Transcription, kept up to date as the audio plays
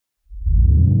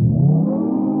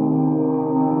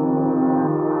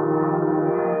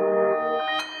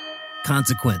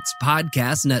Consequence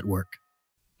Podcast Network.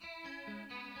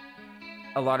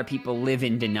 A lot of people live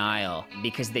in denial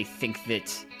because they think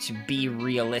that to be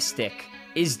realistic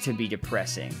is to be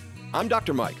depressing. I'm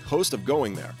Dr. Mike, host of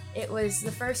Going There. It was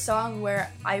the first song where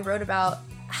I wrote about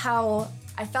how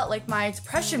I felt like my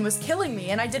depression was killing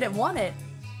me and I didn't want it.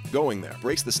 Going There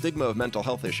breaks the stigma of mental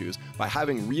health issues by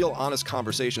having real, honest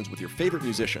conversations with your favorite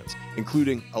musicians,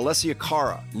 including Alessia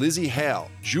Cara, Lizzie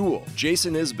Hale, Jewel,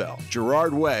 Jason Isbell,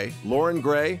 Gerard Way, Lauren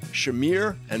Gray,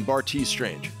 Shamir, and Bartees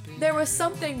Strange. There was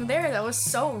something there that was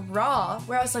so raw,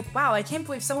 where I was like, wow, I can't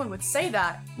believe someone would say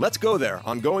that. Let's go there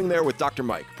on Going There with Dr.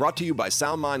 Mike, brought to you by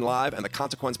SoundMind Live and the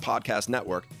Consequence Podcast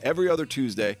Network every other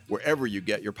Tuesday, wherever you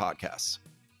get your podcasts.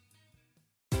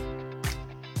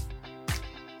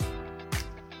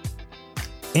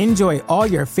 Enjoy all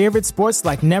your favorite sports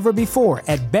like never before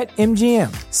at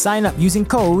BetMGM. Sign up using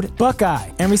code Buckeye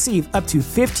and receive up to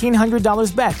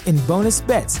 $1,500 back in bonus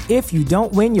bets if you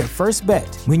don't win your first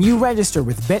bet. When you register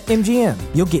with BetMGM,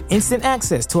 you'll get instant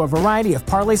access to a variety of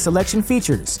parlay selection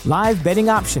features, live betting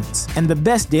options, and the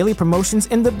best daily promotions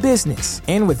in the business.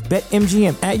 And with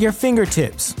BetMGM at your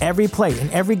fingertips, every play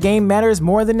and every game matters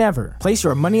more than ever. Place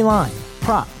your money line,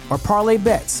 prop, or parlay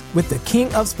bets with the king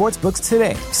of sportsbooks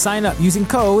today. Sign up using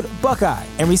code Buckeye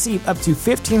and receive up to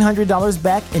 $1,500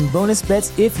 back in bonus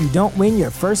bets if you don't win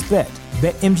your first bet.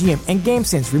 BetMGM and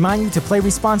GameSense remind you to play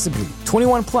responsibly.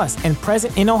 21 plus and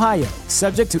present in Ohio,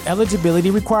 subject to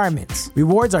eligibility requirements.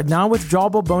 Rewards are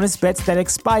non-withdrawable bonus bets that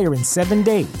expire in 7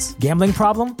 days. Gambling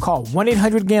problem? Call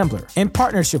 1-800-GAMBLER. In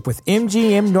partnership with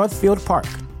MGM Northfield Park.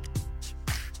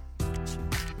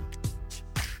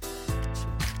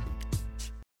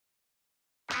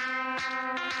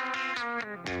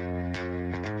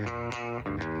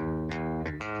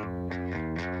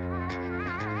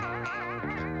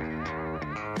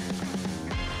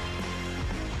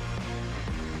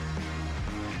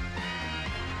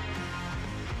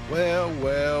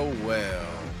 Well.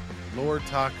 Lord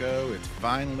Taco, it's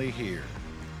finally here.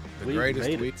 The greatest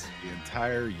week of the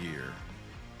entire year.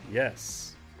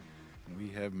 Yes. We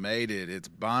have made it. It's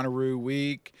Bonnaroo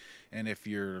week, and if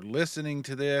you're listening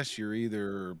to this, you're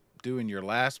either doing your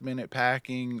last-minute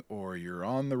packing or you're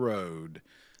on the road.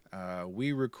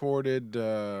 We recorded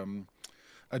a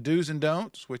Do's and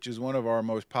Don'ts, which is one of our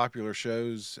most popular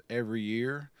shows every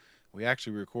year. We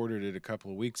actually recorded it a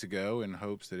couple of weeks ago in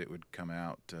hopes that it would come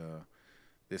out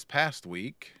this past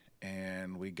week,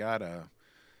 and we got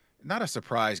not a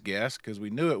surprise guest because we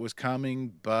knew it was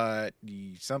coming, but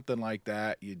something like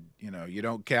that, you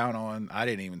don't count on. I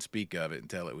didn't even speak of it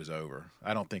until it was over.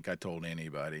 I don't think I told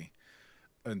anybody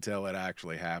until it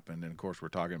actually happened. And of course, we're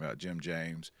talking about Jim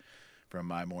James from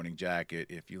My Morning Jacket.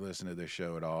 If you listen to this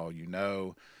show at all, you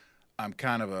know I'm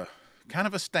kind of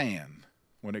a stan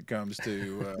when it comes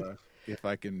to if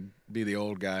I can be the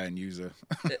old guy and use a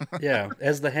yeah,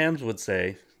 as the Hams would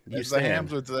say, I am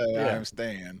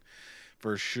Stan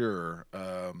for sure.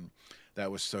 That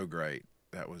was so great.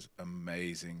 That was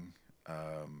amazing.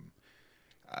 When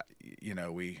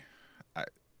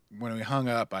we hung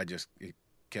up, I just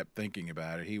kept thinking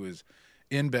about it. He was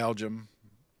in Belgium.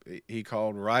 He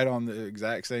called right on the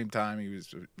exact same time he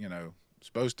was,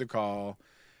 supposed to call,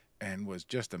 and was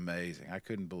just amazing. I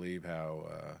couldn't believe how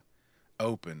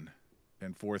open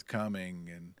and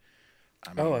forthcoming. And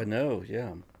I know,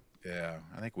 yeah. Yeah,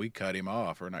 I think we cut him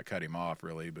off, or not cut him off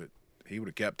really, but he would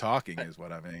have kept talking is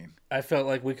what I mean. I felt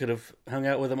like we could have hung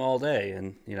out with him all day,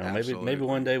 and maybe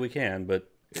one day we can, but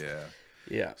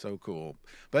yeah. So cool.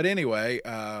 But anyway,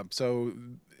 so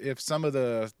if some of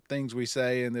the things we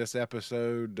say in this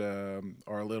episode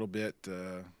are a little bit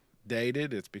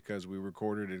dated, it's because we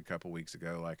recorded it a couple weeks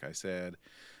ago, like I said.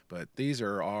 But these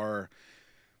are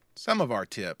some of our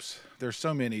tips. There's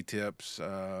so many tips.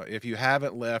 If you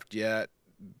haven't left yet,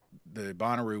 the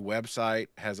Bonnaroo website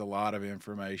has a lot of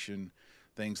information,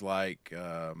 things like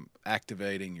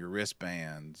activating your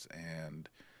wristbands, and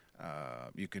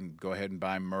you can go ahead and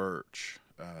buy merch.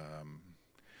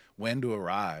 When to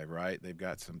arrive, right? They've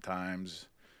got some times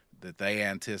that they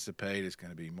anticipate is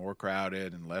going to be more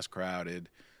crowded and less crowded.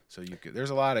 So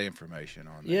there's a lot of information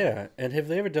on there. Yeah, and have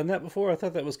they ever done that before? I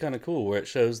thought that was kind of cool, where it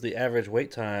shows the average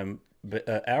wait time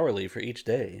hourly for each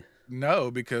day. No,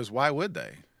 because why would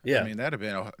they? Yeah, I mean that'd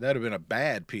have been a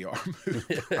bad PR move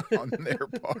on their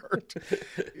part.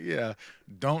 Yeah,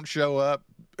 don't show up.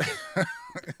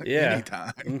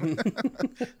 Anytime.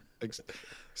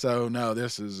 So no,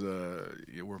 this is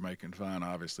we're making fun,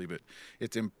 obviously, but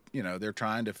it's they're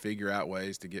trying to figure out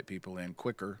ways to get people in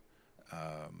quicker,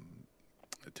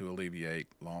 to alleviate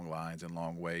long lines and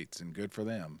long waits, and good for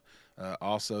them.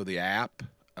 Also, the app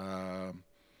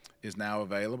is now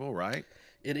available, right?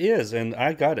 It is, and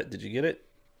I got it. Did you get it?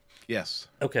 Yes.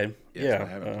 Okay. Yes, yeah. I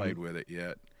haven't played with it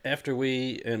yet. After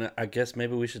and I guess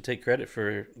maybe we should take credit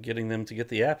for getting them to get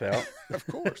the app out. Of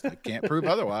course. They can't prove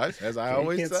otherwise, as I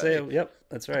always say. Yep,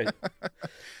 that's right.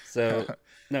 So,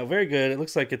 no, very good. It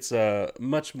looks like it's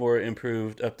much more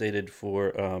improved, updated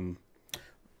for,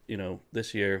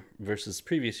 this year versus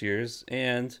previous years.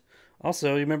 And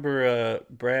also, you remember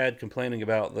Brad complaining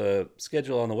about the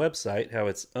schedule on the website, how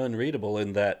it's unreadable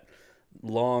in that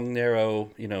long, narrow,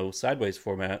 sideways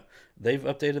format. They've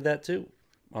updated that too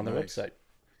on the website.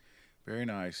 Very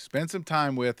nice. Spend some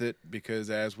time with it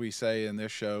because, as we say in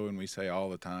this show and we say all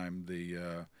the time,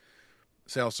 the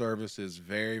cell service is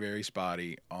very, very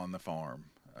spotty on the farm.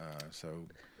 So,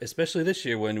 especially this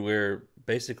year when we're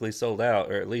basically sold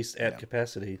out, or at least at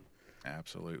capacity.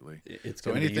 Absolutely. It's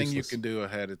so anything you can do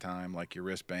ahead of time, like your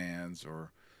wristbands,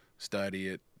 or study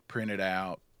it, print it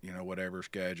out, whatever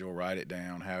schedule, write it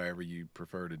down, however you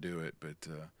prefer to do it. But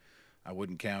I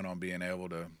wouldn't count on being able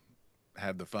to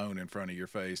have the phone in front of your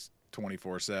face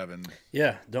 24/7.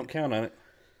 Yeah, don't count on it.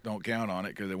 Don't count on it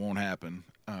because it won't happen.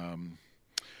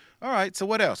 All right, so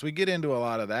what else? We get into a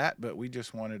lot of that, but we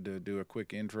just wanted to do a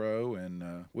quick intro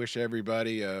and wish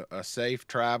everybody a safe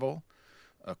travel,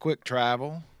 a quick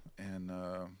travel, and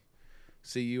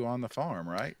see you on the farm,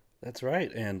 right? That's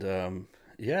right. And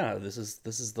this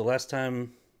is the last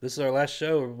time. This is our last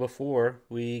show before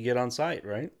we get on site,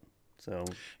 right? So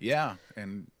yeah,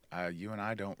 and you and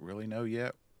I don't really know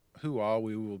yet who all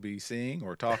we will be seeing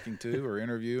or talking to or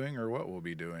interviewing or what we'll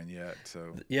be doing yet.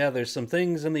 So yeah, there's some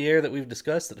things in the air that we've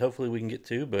discussed that hopefully we can get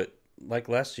to, but like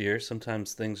last year,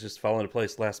 sometimes things just fall into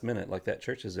place last minute, like that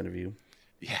Church's interview.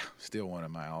 Yeah, still one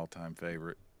of my all-time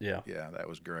favorite. Yeah, that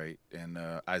was great. And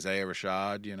Isaiah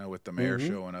Rashad, with the mayor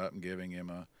showing up and giving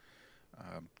him a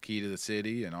key to the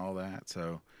city and all that.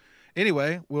 So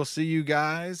anyway, we'll see you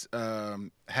guys.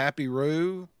 Happy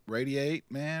Roo. Radiate,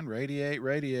 man.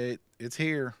 Radiate. It's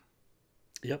here.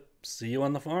 Yep. See you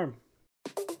on the farm.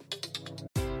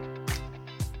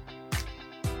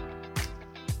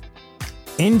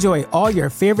 Enjoy all your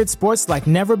favorite sports like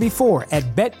never before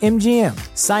at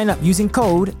BetMGM. Sign up using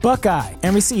code Buckeye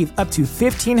and receive up to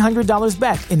 $1,500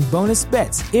 back in bonus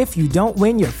bets if you don't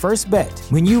win your first bet.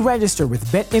 When you register with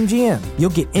BetMGM, you'll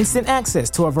get instant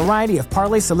access to a variety of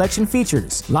parlay selection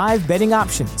features, live betting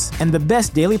options, and the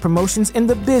best daily promotions in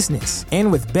the business.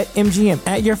 And with BetMGM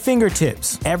at your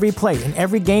fingertips, every play and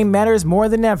every game matters more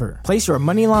than ever. Place your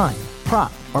money line,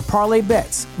 prop, or parlay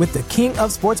bets with the king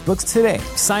of sportsbooks today.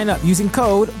 Sign up using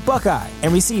code Buckeye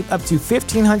and receive up to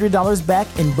 $1,500 back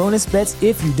in bonus bets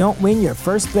if you don't win your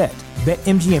first bet.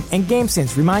 BetMGM and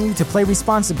GameSense remind you to play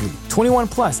responsibly. 21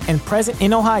 plus and present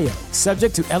in Ohio,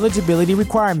 subject to eligibility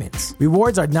requirements.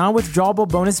 Rewards are non-withdrawable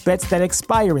bonus bets that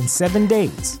expire in 7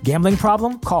 days. Gambling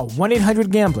problem? Call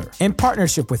 1-800-GAMBLER. In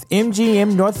partnership with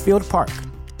MGM Northfield Park.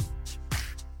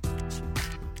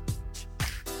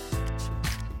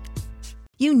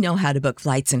 You know how to book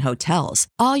flights and hotels.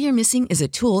 All you're missing is a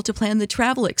tool to plan the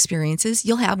travel experiences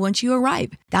you'll have once you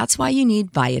arrive. That's why you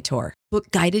need Viator. Book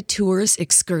guided tours,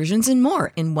 excursions, and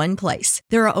more in one place.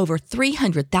 There are over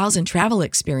 300,000 travel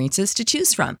experiences to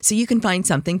choose from, so you can find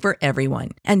something for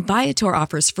everyone. And Viator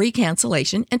offers free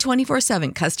cancellation and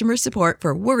 24/7 customer support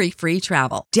for worry-free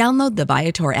travel. Download the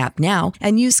Viator app now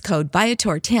and use code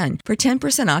Viator10 for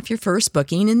 10% off your first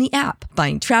booking in the app.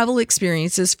 Find travel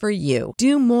experiences for you.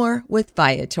 Do more with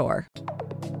Viator.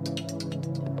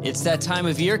 It's that time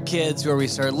of year, kids, where we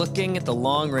start looking at the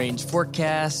long-range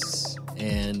forecasts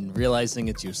and realizing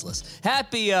it's useless.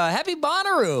 Happy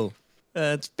Bonnaroo!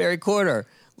 It's Barry Corder,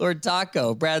 Lord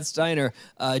Taco, Brad Steiner.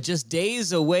 Just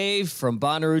days away from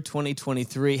Bonnaroo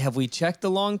 2023. Have we checked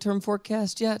the long-term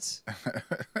forecast yet?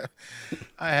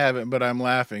 I haven't, but I'm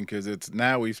laughing because it's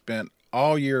now we've spent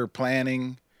all year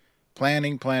planning,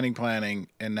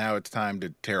 and now it's time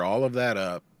to tear all of that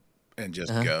up and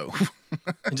just go.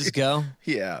 And just go?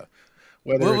 Yeah.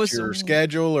 Whether it's your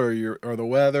schedule or the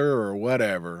weather or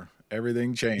whatever.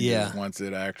 Everything changes once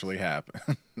it actually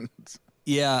happens.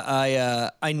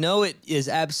 Yeah, I know it is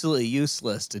absolutely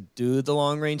useless to do the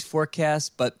long-range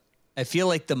forecast, but I feel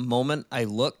like the moment I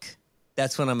look,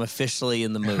 that's when I'm officially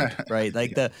in the mood, right?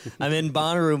 Like I'm in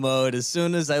Bonnaroo mode as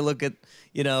soon as I look at,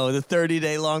 the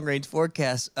 30-day long-range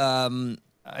forecast. I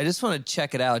just want to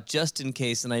check it out just in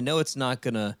case, and I know it's not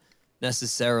going to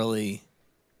necessarily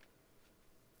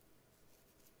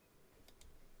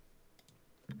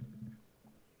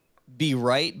be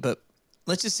right, but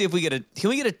let's just see if can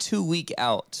we get a 2-week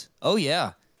out? Oh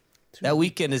yeah, that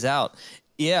weekend is out.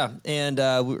 Yeah, and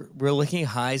we're looking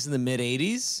highs in the mid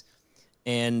 80s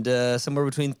and somewhere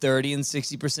between 30 and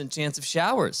 60% chance of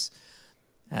showers.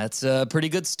 That's a pretty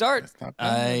good start.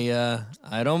 I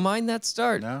don't mind that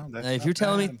start. No, that's if not you're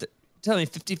telling bad. me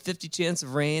 50-50 chance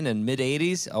of rain and mid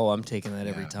 80s, I'm taking that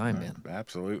every time, man.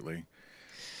 Absolutely.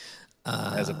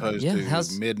 As opposed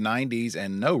to mid 90s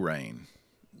and no rain.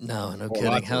 No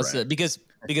kidding. How's it? Because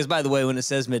by the way, when it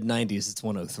says mid 90s, it's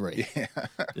 103. Yeah.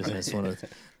 It's 103.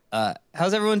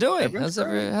 How's everyone doing?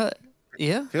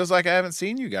 Yeah. Feels like I haven't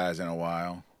seen you guys in a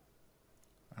while.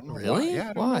 I don't know really? Why. Yeah,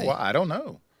 I don't know why. I don't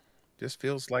know. Just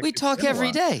feels like we talk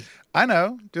every day. I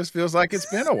know. Just feels like it's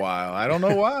been a while. I don't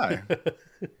know why.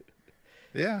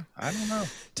 Yeah, I don't know.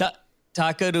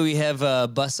 Taco, do we have a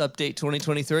bus update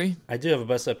 2023? I do have a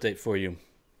bus update for you.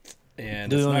 And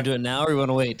do we want to do it now or we want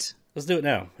to wait? Let's do it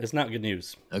now. It's not good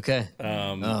news. Okay.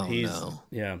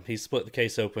 He's split the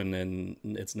case open and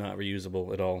it's not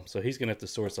reusable at all. So he's going to have to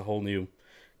source a whole new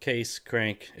case,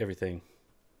 crank, everything.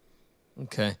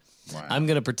 Okay. Wow. I'm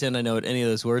going to pretend I know what any of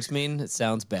those words mean. It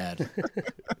sounds bad.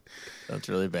 Sounds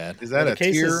really bad. Is that a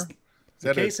tier?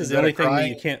 The case is the only thing that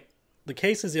you can't. The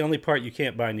case is the only part you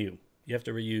can't buy new. You have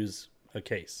to reuse a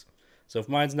case. So if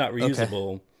mine's not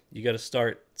reusable, you got to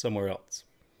start somewhere else.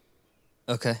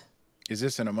 Okay. Is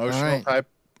this an emotional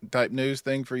type news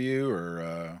thing for you,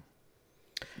 or?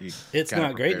 It's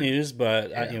not great news,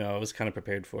 but I was kind of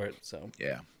prepared for it. So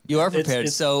yeah, you are prepared.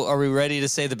 So are we ready to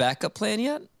say the backup plan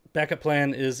yet? Backup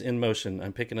plan is in motion.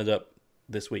 I'm picking it up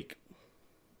this week.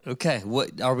 Okay.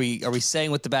 What are we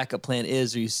saying what the backup plan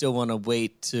is, or you still want to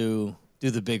wait to do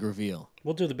the big reveal?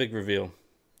 We'll do the big reveal.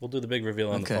 We'll do the big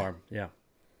reveal on the farm. Yeah.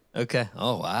 Okay.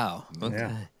 Oh, wow. Okay.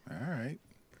 Yeah. All right.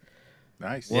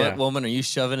 Nice. What woman are you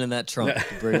shoving in that trunk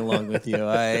to bring along with you?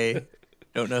 I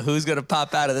don't know who's going to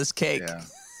pop out of this cake. Yeah.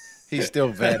 He's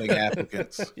still vetting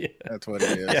applicants. Yeah. That's what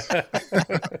it is.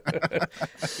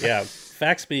 Yeah.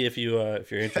 Fax me if you're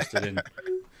interested in.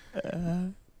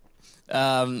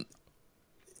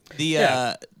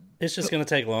 It's just going to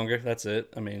take longer. That's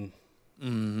it. I mean.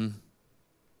 Mm-hmm.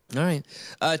 All right.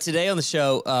 Today on the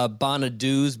show,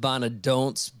 Bonnadoos,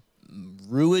 Bonnadon'ts,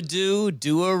 Ruadoo,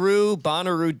 Duaroo,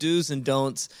 Bonnaroo do's and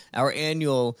don'ts, our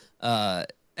annual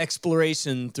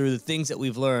exploration through the things that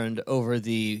we've learned over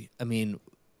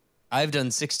I've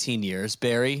done 16 years.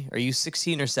 Barry, are you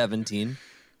 16 or 17?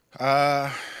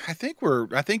 I think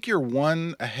you're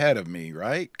one ahead of me,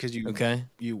 right? Because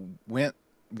you went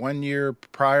 1 year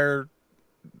prior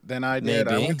than I did.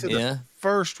 Maybe, I went to the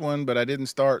first one, but I didn't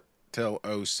start till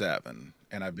 2007,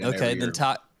 and I've been every year.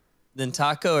 Then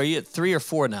Taco, are you at 3 or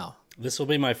 4 now? This will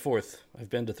be my 4th. I've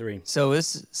been to 3. So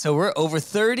we're over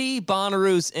 30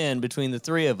 Bonnaroos in between the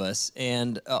 3 of us,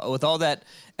 and with all that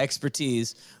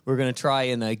expertise, we're going to try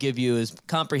and give you as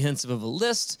comprehensive of a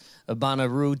list of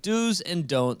Bonnaroo do's and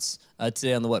don'ts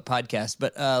today on the What Podcast.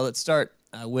 But let's start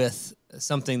with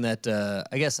something that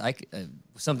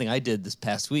something I did this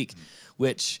past week,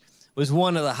 which was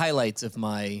one of the highlights of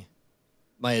my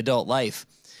adult life.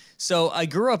 So I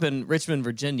grew up in Richmond,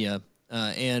 Virginia.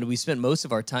 And we spent most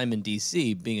of our time in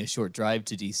D.C., being a short drive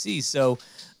to D.C. So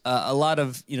a lot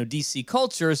of D.C.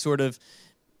 culture sort of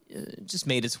just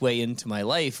made its way into my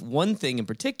life. One thing in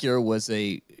particular was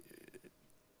a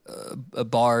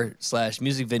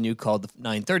bar/music venue called the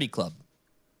 930 Club.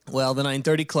 Well, the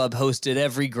 930 Club hosted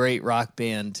every great rock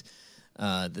band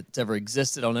that's ever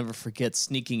existed. I'll never forget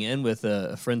sneaking in with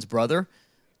a friend's brother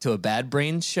to a Bad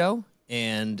Brains show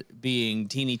and being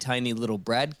teeny tiny little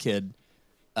Brad kid.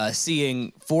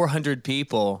 Seeing 400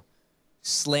 people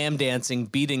slam dancing,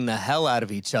 beating the hell out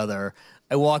of each other.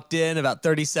 I walked in about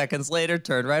 30 seconds later,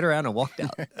 turned right around and walked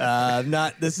out.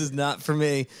 This is not for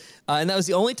me. And that was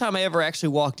the only time I ever actually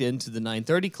walked into the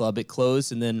 930 Club. It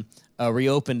closed and then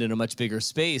reopened in a much bigger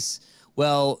space.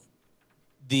 Well,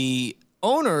 the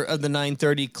owner of the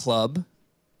 930 Club,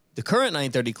 the current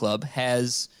 930 Club,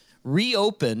 has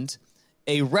reopened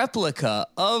a replica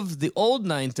of the old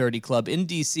 930 Club in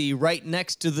D.C. right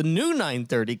next to the new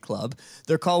 930 Club.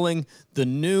 They're calling the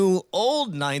new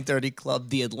old 930 Club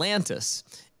the Atlantis.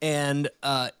 And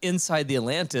inside the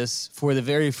Atlantis, for the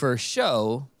very first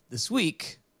show this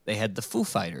week, they had the Foo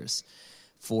Fighters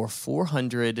for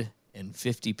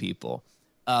 450 people.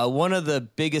 One of the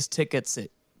biggest tickets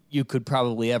that you could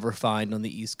probably ever find on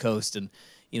the East Coast. And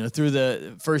through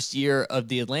the first year of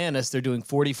the Atlantis, they're doing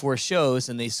 44 shows,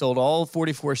 and they sold all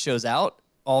 44 shows out,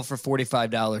 all for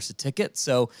 $45 a ticket.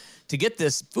 So to get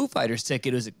this Foo Fighters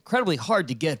ticket, it was incredibly hard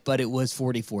to get, but it was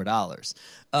 $44.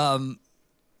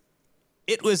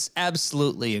 It was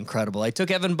absolutely incredible. I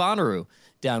took Evan Bonnaroo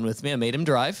down with me. I made him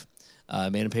drive. I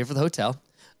made him pay for the hotel.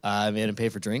 I made him pay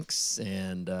for drinks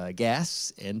and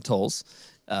gas and tolls.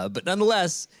 But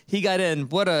nonetheless, he got in.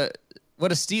 What a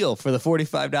steal for the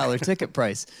 $45 ticket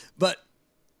price. But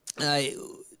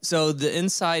So the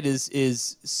inside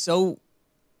is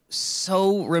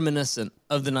so reminiscent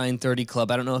of the 930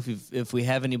 Club. I don't know if we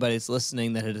have anybody that's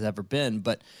listening that has ever been,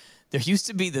 but there used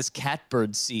to be this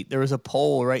catbird seat. There was a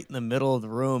pole right in the middle of the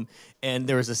room, and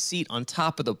there was a seat on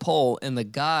top of the pole, and the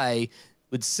guy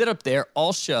would sit up there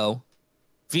all show,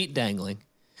 feet dangling,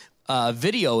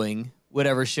 videoing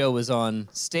whatever show was on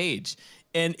stage.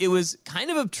 And it was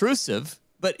kind of obtrusive,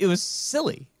 but it was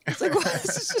silly. It's like,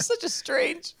 this is just such a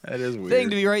strange thing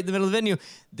to be right in the middle of the venue.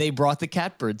 They brought the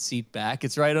catbird seat back.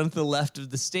 It's right on the left of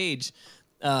the stage.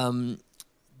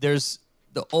 There's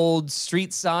the old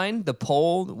street sign, the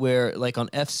pole where, like on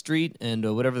F Street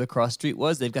and whatever the cross street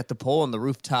was, they've got the pole on the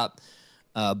rooftop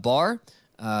bar.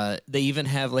 They even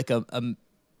have like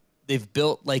they've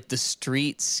built like the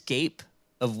streetscape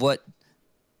of what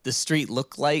the street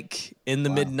looked like in the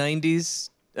mid-90s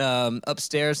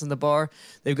upstairs in the bar.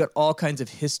 They've got all kinds of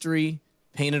history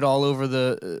painted all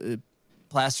over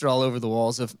plastered all over the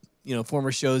walls of,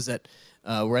 former shows that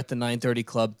were at the 930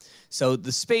 Club. So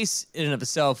the space in and of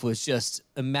itself was just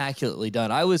immaculately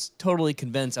done. I was totally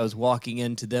convinced I was walking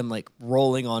into them like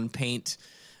rolling on paint,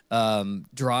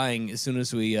 drying as soon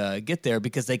as we get there,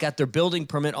 because they got their building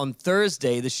permit on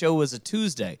Thursday. The show was a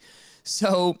Tuesday.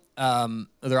 So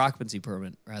their occupancy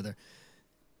permit, rather.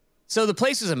 So the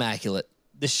place was immaculate.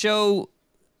 The show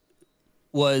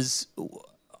was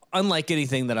unlike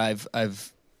anything that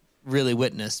I've really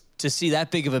witnessed. To see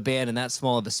that big of a band in that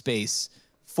small of a space,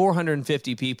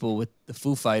 450 people with the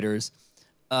Foo Fighters,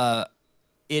 I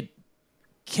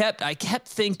kept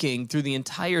thinking through the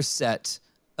entire set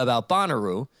about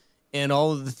Bonnaroo and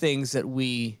all of the things that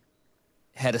we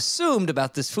had assumed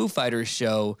about this Foo Fighters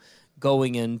show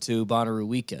going into Bonnaroo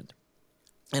weekend.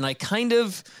 And I kind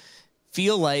of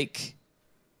feel like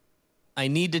I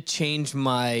need to change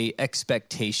my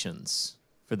expectations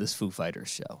for this Foo Fighters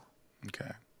show.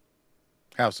 Okay.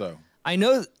 How so? I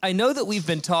know that we've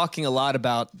been talking a lot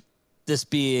about this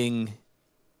being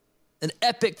an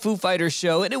epic Foo Fighters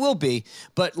show, and it will be,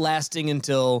 but lasting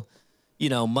until,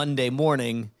 Monday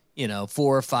morning, 4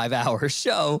 or 5 hour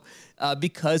show,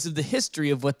 because of the history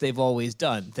of what they've always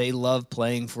done. They love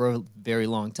playing for a very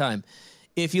long time.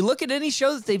 If you look at any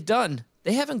show that they've done,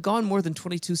 they haven't gone more than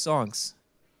 22 songs.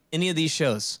 Any of these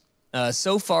shows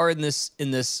so far in this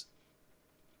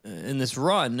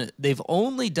run, they've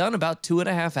only done about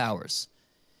 2.5 hours,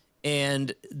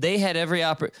 and they had every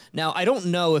Now, I don't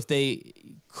know if they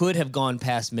could have gone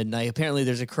past midnight. Apparently,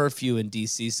 there's a curfew in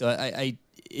DC, so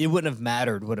it wouldn't have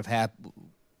mattered what have happened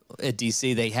at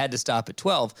DC. They had to stop at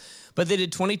 12, but they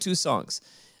did 22 songs.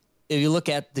 If you look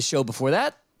at the show before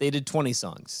that, they did 20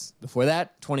 songs. Before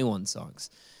that, 21 songs.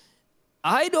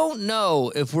 I don't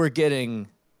know if we're getting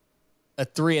a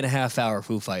 3.5 hour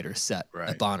Foo Fighters set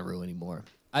at Bonnaroo anymore.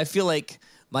 I feel like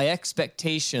my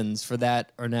expectations for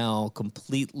that are now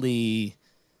completely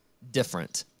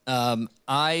different.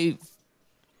 I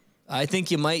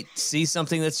think you might see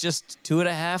something that's just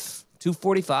 2.5,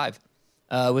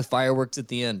 2:45 with fireworks at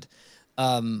the end.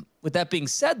 With that being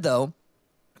said, though,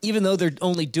 even though they're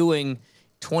only doing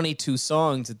 22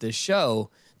 songs at this show,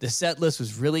 the set list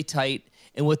was really tight.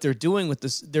 And what they're doing with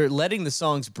this, they're letting the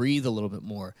songs breathe a little bit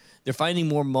more. They're finding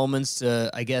more moments to,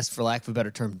 I guess, for lack of a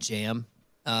better term, jam.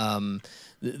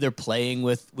 They're playing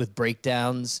with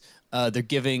breakdowns. They're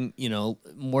giving,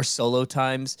 more solo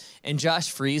times. And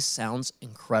Josh Freese sounds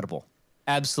incredible.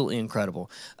 Absolutely incredible.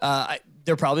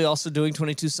 They're probably also doing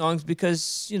 22 songs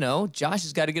because, Josh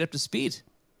has got to get up to speed.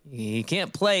 He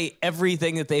can't play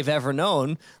everything that they've ever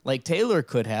known like Taylor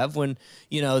could have when,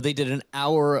 they did an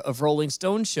hour of Rolling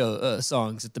Stone show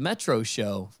songs at the Metro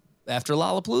show after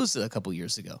Lollapalooza a couple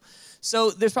years ago. So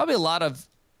there's probably a lot of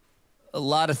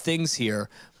things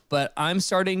here, but I'm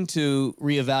starting to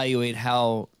reevaluate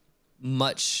how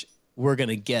much we're going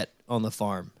to get on the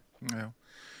farm. Yeah.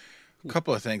 A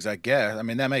couple of things, I guess. I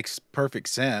mean, that makes perfect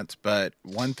sense, but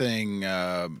one thing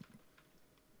that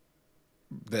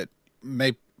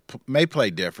may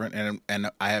play different, and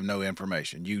I have no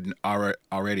information. You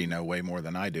already know way more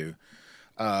than I do.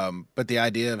 But the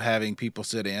idea of having people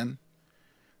sit in,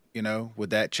 would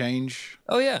that change?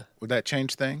 Oh, yeah. Would that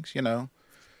change things?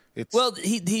 Well,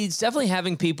 he's definitely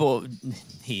having people.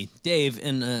 Dave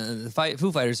and the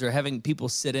Foo Fighters are having people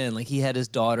sit in. Like, he had his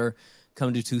daughter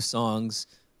come do 2 songs.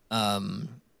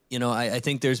 I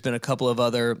think there's been a couple of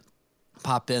other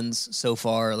pop-ins so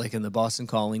far, like in the Boston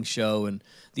Calling show and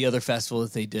the other festival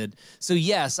that they did. So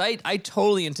yes, I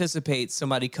totally anticipate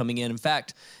somebody coming in. In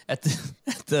fact, at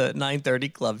the 930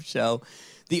 Club show,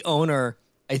 the owner,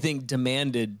 I think,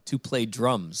 demanded to play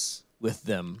drums with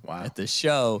them at the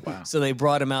show. Wow. So they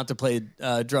brought him out to play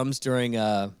drums during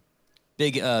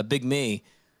Big Me,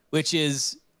 which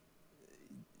is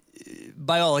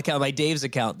by all account, by Dave's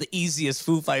account, the easiest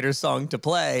Foo Fighters song to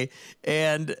play.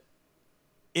 And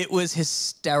it was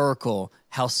hysterical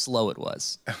how slow it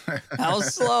was. How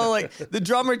slow, like the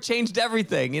drummer changed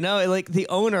everything, like the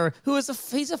owner, he's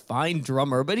a fine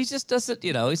drummer, but he just doesn't,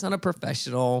 he's not a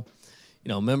professional,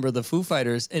 member of the Foo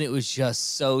Fighters. And it was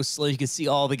just so slow. You could see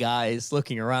all the guys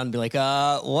looking around and be like,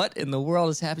 what in the world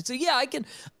is happening? So yeah, I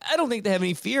don't think they have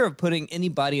any fear of putting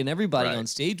anybody and everybody on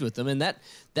stage with them. And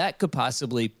that could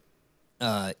possibly,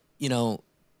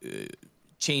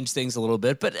 change things a little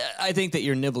bit, but I think that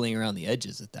you're nibbling around the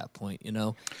edges at that point,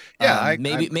 Yeah,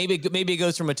 maybe it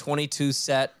goes from a 22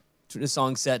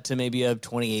 song set to maybe a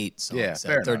 28 song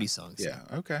set, 30 songs. Yeah,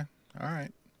 okay, all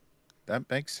right, that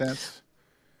makes sense.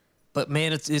 But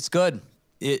man, it's good.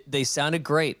 They sounded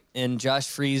great, and Josh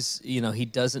Freese, he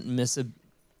doesn't miss a.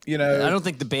 I don't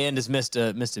think the band has missed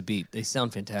a beat. They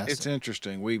sound fantastic. It's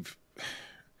interesting.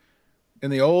 In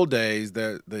the old days,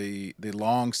 the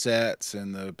long sets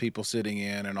and the people sitting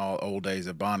in and all old days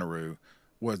of Bonnaroo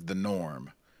was the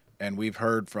norm. And we've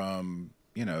heard from,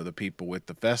 the people with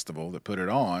the festival that put it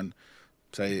on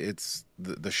say it's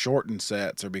the shortened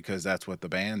sets are because that's what the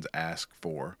bands ask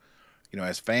for.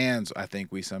 As fans, I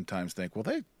think we sometimes think, well,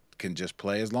 they can just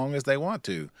play as long as they want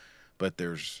to. But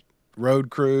there's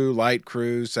road crew, light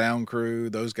crew, sound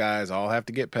crew. Those guys all have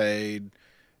to get paid.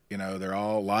 They're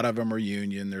a lot of them are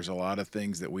union. There's a lot of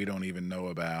things that we don't even know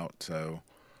about. So,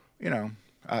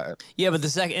 but the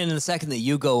second that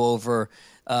you go over,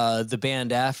 the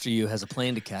band after you has a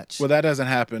plane to catch. Well, that doesn't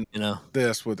happen.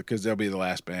 Because they'll be the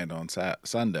last band on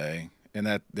Sunday, and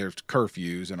that there's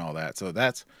curfews and all that. So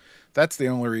that's the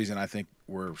only reason I think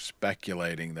we're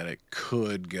speculating that it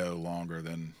could go longer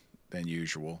than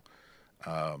usual.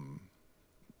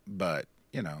 But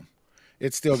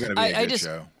it's still going to be a good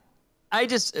show. I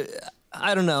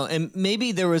don't know. And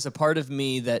maybe there was a part of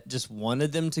me that just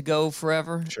wanted them to go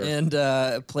forever and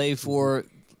play for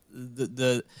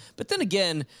the. But then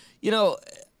again,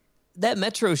 that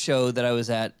Metro show that I was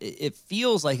at, it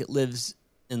feels like it lives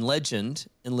in legend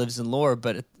and lives in lore.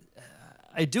 But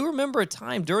I do remember a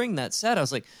time during that set, I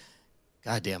was like,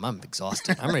 God damn, I'm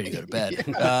exhausted. I'm ready to go to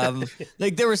bed.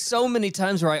 Like there were so many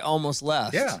times where I almost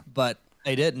left, but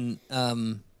I didn't.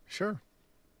 Sure.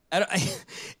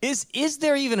 Is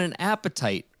there even an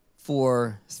appetite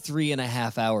for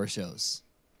 3.5 hour shows?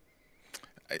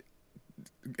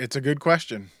 It's a good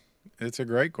question. It's a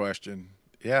great question.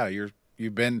 Yeah,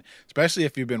 you've been, especially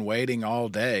if you've been waiting all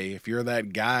day. If you're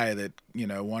that guy that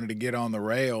wanted to get on the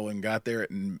rail and got there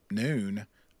at noon,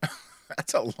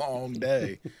 that's a long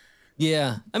day.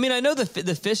 Yeah, I mean, I know the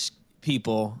Fish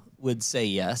people would say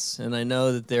yes, and I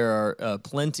know that there are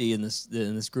plenty in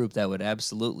this group that would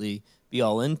absolutely be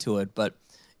all into it, but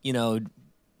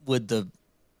with the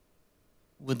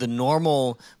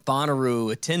normal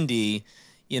Bonnaroo attendee,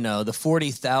 the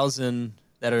 40,000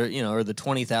 that are or the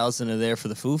 20,000 are there for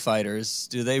the Foo Fighters,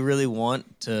 do they really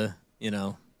want to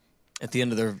at the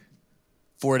end of their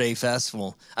 4-day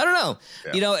festival? I don't know.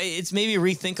 Yeah. It's maybe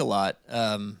rethink a lot.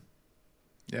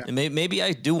 Yeah. And maybe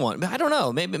I do want. I don't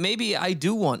know. Maybe I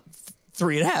do want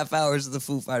 3.5 hours of the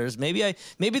Foo Fighters. Maybe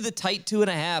the tight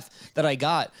 2.5 that I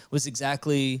got was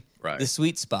exactly the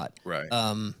sweet spot. Right.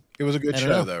 It was a good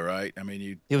show, though, right? I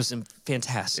mean, it was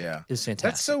fantastic. Yeah, it was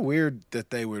fantastic. That's so weird that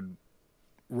they would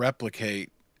replicate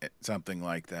something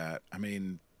like that. I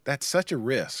mean, that's such a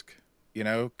risk,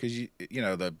 because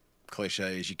the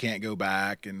cliches, you can't go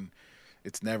back, and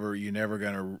you're never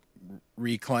going to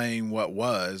reclaim what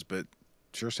was, but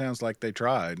sure sounds like they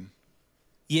tried.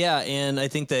 Yeah, and I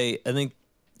think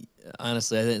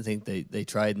honestly, I didn't think they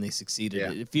tried and they succeeded.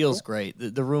 Yeah. It feels great.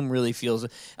 The room really feels.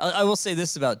 I will say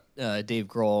this about Dave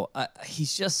Grohl: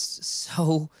 he's just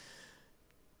so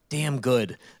damn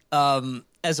good.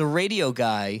 As a radio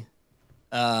guy,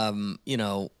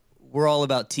 we're all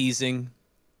about teasing,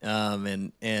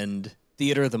 and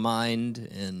theater of the mind,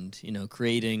 and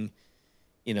creating,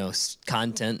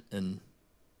 content, and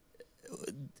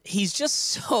he's just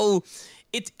so.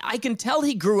 I can tell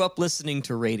he grew up listening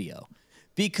to radio,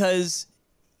 because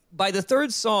by the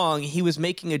third song he was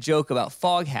making a joke about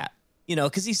Foghat,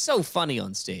 because he's so funny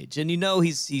on stage, and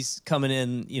he's coming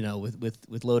in,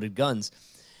 with loaded guns.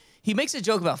 He makes a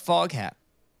joke about Foghat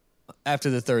after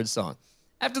the third song.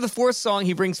 After the fourth song,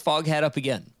 he brings Foghat up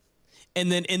again,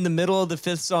 and then in the middle of the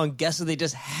fifth song, guess what they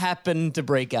just happened to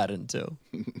break out into?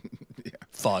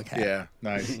 Foghat. Yeah,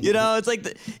 nice. It's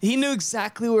like he knew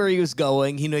exactly where he was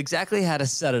going. He knew exactly how to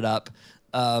set it up.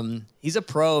 He's a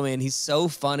pro, man. He's so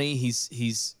funny.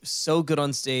 He's so good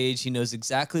on stage. He knows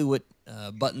exactly what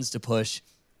buttons to push.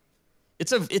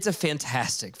 It's a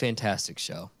fantastic, fantastic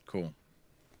show. Cool.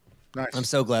 Nice. I'm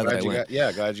so glad that I went.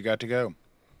 Glad you got to go.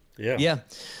 Yeah.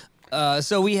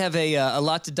 So we have a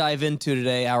lot to dive into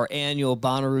today, our annual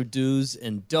Bonnaroo do's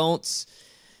and don'ts.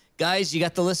 Guys, you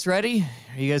got the list ready?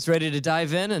 Are you guys ready to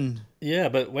dive in? And yeah,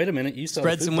 but wait a minute. You saw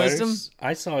spread some wisdom?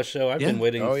 I saw a show I've been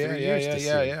waiting 3 years to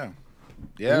see.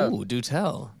 Yeah. Ooh, do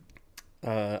tell.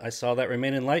 I saw that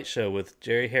Remain in Light show with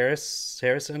Jerry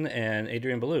Harrison and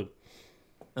Adrian Belew.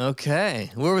 Okay.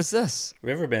 Where was this?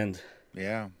 Riverbend.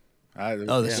 Yeah.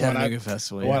 The Chattanooga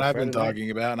Festival. What I've been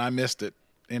talking about, and I missed it.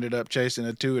 Ended up chasing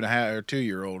a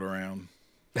 2-year-old around.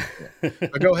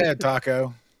 But go ahead,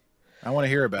 Taco. I want to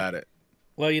hear about it.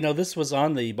 Well, this was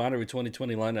on the Bonnaroo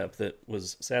 2020 lineup that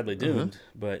was sadly doomed.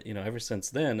 But, ever since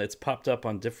then, it's popped up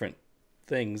on different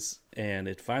things, and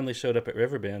it finally showed up at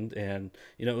Riverbend. And,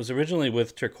 it was originally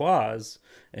with Turquoise,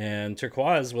 and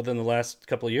Turquoise within the last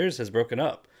couple of years has broken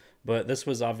up. But this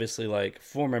was obviously like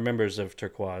former members of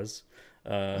Turquoise.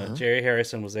 Jerry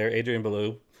Harrison was there, Adrian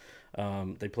Belew.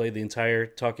 They played the entire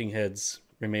Talking Heads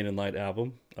Remain in Light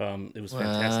album. It was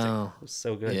fantastic. It was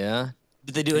so good. Yeah.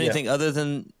 Did they do anything other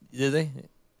than, did they?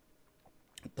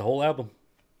 The whole album.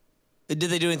 Did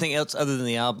they do anything else other than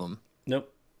the album?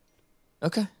 Nope.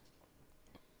 Okay.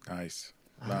 Nice.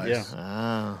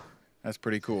 Yeah. That's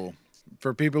pretty cool.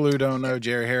 For people who don't know,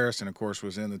 Jerry Harrison, of course,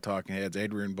 was in the Talking Heads.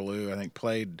 Adrian Belew, I think,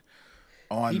 played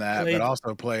on but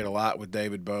also played a lot with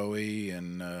David Bowie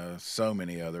and so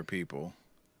many other people.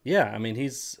 Yeah, I mean,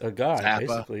 he's a god, Zappa.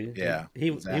 Basically. Yeah.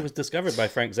 He was discovered by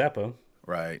Frank Zappa.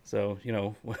 Right. So,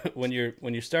 when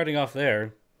you're starting off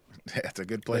there, that's a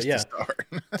good place to start.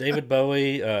 David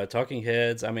Bowie, Talking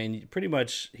Heads. I mean, pretty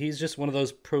much he's just one of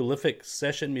those prolific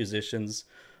session musicians.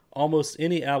 Almost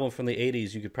any album from the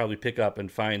 80s you could probably pick up and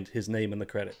find his name in the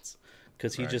credits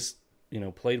because he just,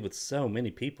 played with so many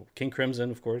people. King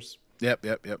Crimson, of course. Yep.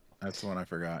 That's the one I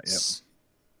forgot. Yep.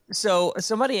 So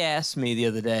somebody asked me the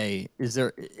other day, is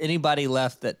there anybody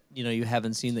left that, you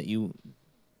haven't seen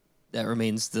that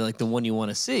remains the one you want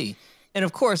to see? And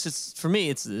of course,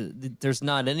 there's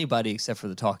not anybody except for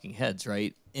the Talking Heads,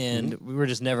 right? And we were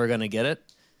just never going to get it.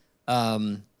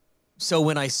 So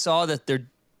when I saw that they're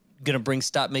going to bring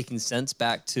Stop Making Sense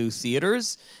back to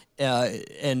theaters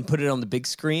and put it on the big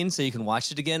screen so you can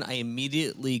watch it again, I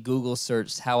immediately Google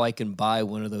searched how I can buy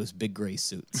one of those big gray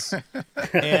suits.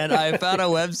 And I found a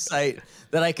website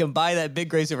that I can buy that big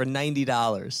gray suit for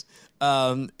 $90.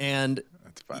 And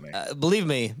that's funny. Believe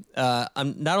me,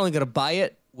 I'm not only going to buy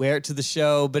it, wear it to the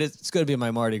show, but it's going to be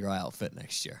my Mardi Gras outfit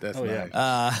next year. That's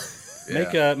nice.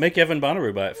 Make Evan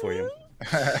Bonnaroo buy it for you.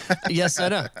 Yes, I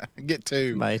know. Get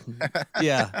two. For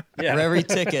every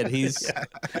ticket, he's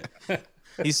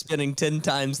spending 10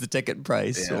 times the ticket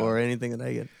price or anything that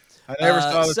I get. I never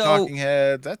saw the Talking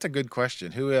Heads. That's a good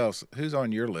question. Who else? Who's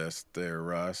on your list there,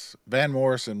 Russ? Van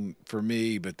Morrison for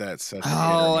me, but that's such a hit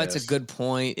or miss. That's a good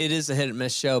point. It is a hit and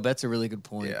miss show, but that's a really good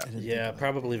point. Yeah,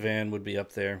 probably Van would be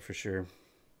up there for sure.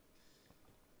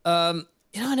 I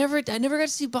never got to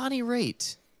see Bonnie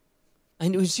Raitt. I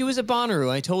knew she was at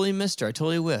Bonnaroo. I totally missed her. I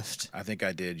totally whiffed. I think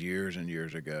I did years and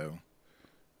years ago,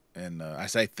 and I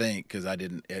say think because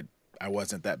I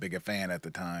wasn't that big a fan at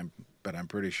the time, but I'm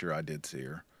pretty sure I did see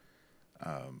her.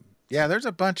 There's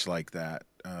a bunch like that.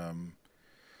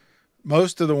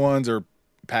 Most of the ones are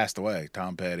passed away.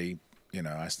 Tom Petty,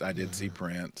 I did see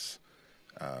Prince,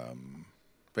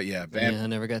 but Van. I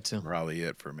never got to. Probably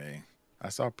it for me. I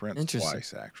saw Prince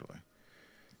twice actually.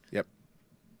 Yep.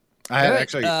 I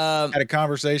had had a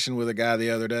conversation with a guy the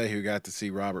other day who got to see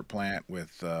Robert Plant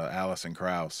with Alison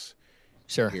Krauss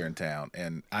here in town.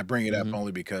 And I bring it up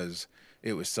only because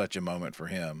it was such a moment for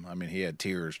him. I mean, he had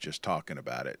tears just talking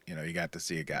about it. You got to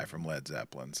see a guy from Led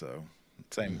Zeppelin. So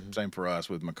same for us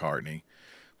with McCartney.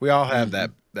 We all have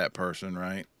that person,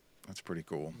 right? That's pretty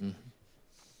cool.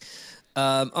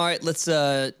 All right, let's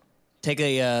take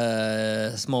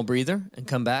a small breather and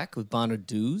come back with Bonnaroo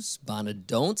do's, Bonnaroo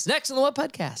don'ts. Next on the What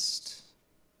Podcast.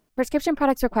 Prescription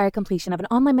products require completion of an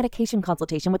online medication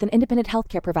consultation with an independent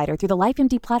healthcare provider through the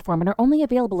LifeMD platform and are only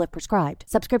available if prescribed.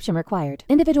 Subscription required.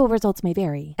 Individual results may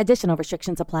vary. Additional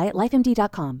restrictions apply at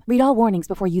lifemd.com. Read all warnings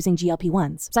before using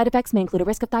GLP-1s. Side effects may include a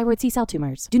risk of thyroid C-cell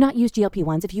tumors. Do not use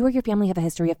GLP-1s if you or your family have a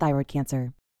history of thyroid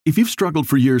cancer. If you've struggled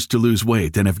for years to lose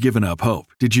weight and have given up hope,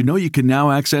 did you know you can now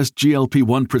access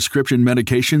GLP-1 prescription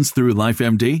medications through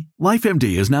LifeMD?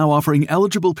 LifeMD is now offering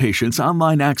eligible patients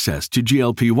online access to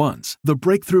GLP-1s, the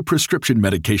breakthrough prescription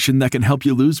medication that can help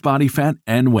you lose body fat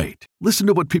and weight. Listen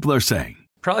to what people are saying.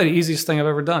 Probably the easiest thing I've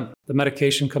ever done. The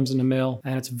medication comes in the mail,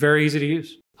 and it's very easy to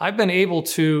use. I've been able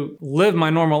to live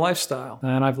my normal lifestyle,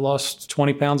 and I've lost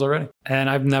 20 pounds already, and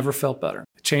I've never felt better.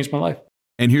 It changed my life.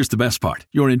 And here's the best part.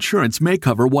 Your insurance may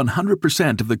cover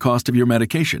 100% of the cost of your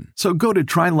medication. So go to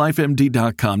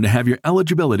TryLifeMD.com to have your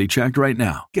eligibility checked right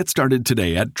now. Get started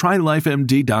today at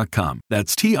TryLifeMD.com.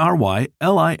 That's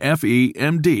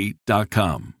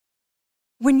TryLifeMD.com.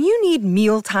 When you need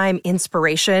mealtime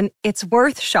inspiration, it's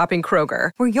worth shopping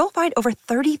Kroger, where you'll find over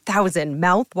 30,000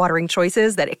 mouth-watering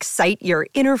choices that excite your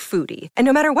inner foodie. And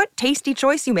no matter what tasty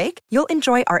choice you make, you'll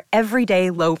enjoy our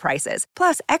everyday low prices,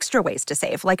 plus extra ways to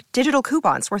save, like digital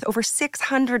coupons worth over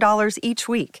 $600 each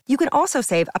week. You can also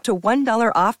save up to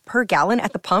 $1 off per gallon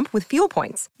at the pump with fuel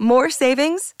points. More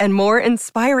savings and more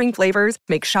inspiring flavors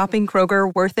make shopping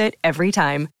Kroger worth it every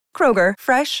time. Kroger,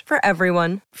 fresh for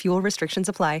everyone. Fuel restrictions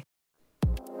apply.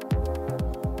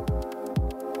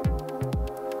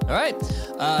 All right,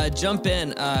 jump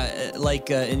in.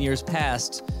 In years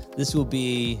past, this will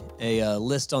be a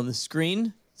list on the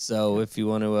screen. So if you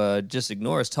want to just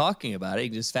ignore us talking about it, you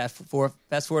can just fast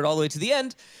forward all the way to the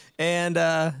end and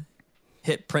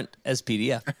hit print as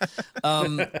PDF.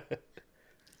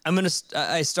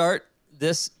 I start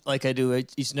this like I do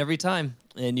each and every time,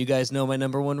 and you guys know my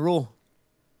number one rule.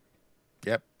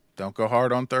 Yep, don't go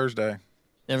hard on Thursday.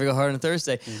 Never go hard on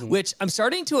Thursday, which I'm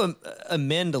starting to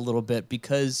amend a little bit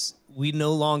because we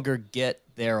no longer get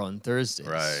there on Thursdays.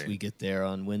 Right. We get there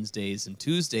on Wednesdays and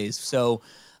Tuesdays. So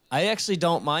I actually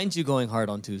don't mind you going hard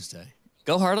on Tuesday.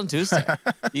 Go hard on Tuesday.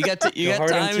 You got time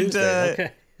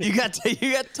to you got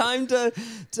time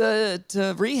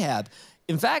to rehab.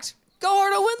 In fact, go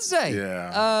hard on Wednesday.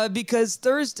 Yeah. Because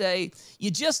Thursday,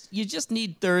 you just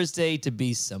need Thursday to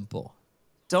be simple.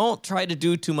 Don't try to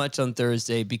do too much on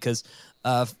Thursday because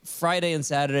Friday and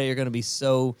Saturday are going to be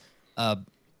so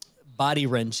body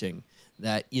wrenching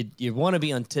that you want to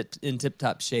be in tip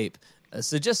top shape.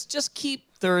 So just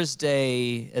keep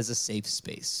Thursday as a safe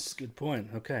space. That's a good point.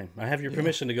 Okay, I have your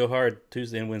permission to go hard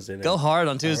Tuesday and Wednesday. Then. Go hard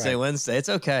on Tuesday, Wednesday. It's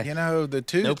okay. You know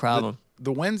no problem.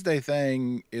 The Wednesday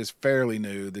thing is fairly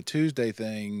new. The Tuesday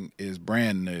thing is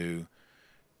brand new.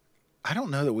 I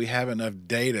don't know that we have enough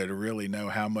data to really know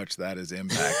how much that has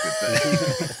impacted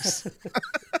things.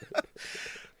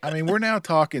 I mean, we're now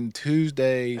talking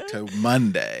Tuesday to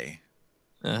Monday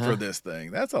for this thing.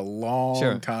 That's a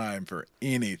long time for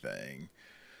anything.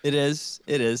 It is.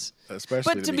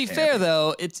 Especially but to be fair,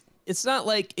 though, it's not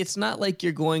like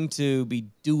you're going to be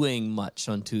doing much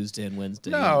on Tuesday and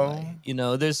Wednesday. No. Anyway. You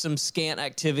know, there's some scant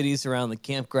activities around the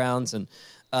campgrounds and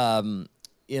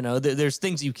there's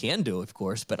things you can do, of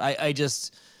course, but I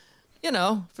just,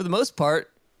 for the most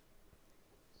part,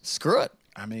 screw it.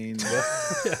 I mean,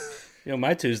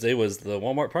 my Tuesday was the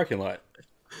Walmart parking lot.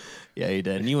 Yeah, you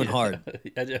did. And you went hard.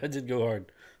 I did go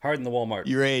hard in the Walmart.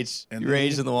 You raged in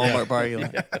the Walmart parking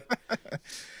lot. Yeah.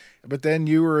 But then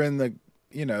you were in the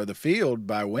field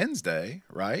by Wednesday,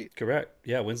 right? Correct.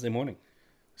 Yeah, Wednesday morning.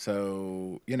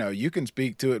 So, you can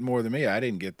speak to it more than me. I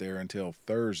didn't get there until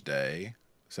Thursday,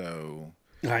 so...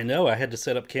 I know. I had to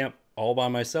set up camp all by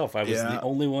myself. I was the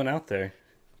only one out there.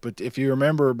 But if you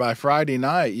remember, by Friday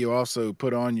night, you also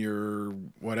put on your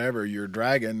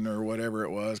dragon or whatever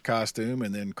it was costume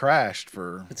and then crashed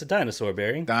for... It's a dinosaur,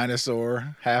 Barry.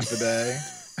 Dinosaur, half a day.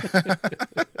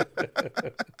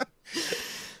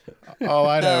 All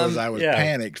I know is I was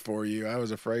panicked for you. I was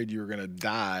afraid you were going to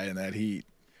die in that heat.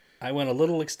 I went a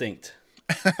little extinct.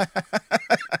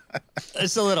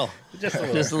 Just a little.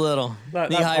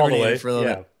 Not hibernated for a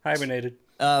little bit. Hibernated.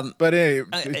 But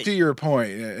anyway, to your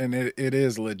point, and it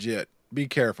is legit, be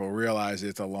careful. Realize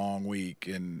it's a long week,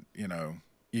 and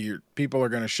people are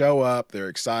going to show up. They're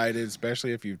excited,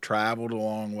 especially if you've traveled a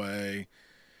long way.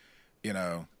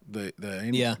 Well,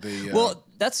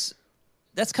 that's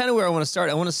kind of where I want to start.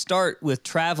 I want to start with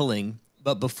traveling,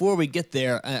 but before we get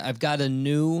there, I've got a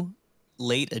new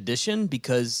late edition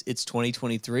because it's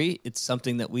 2023. It's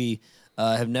something that we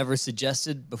have never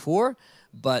suggested before,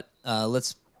 but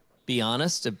let's be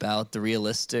honest about the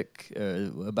realistic,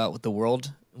 about the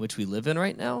world in which we live in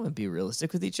right now and be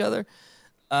realistic with each other.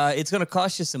 It's going to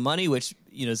cost you some money, which,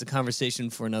 is a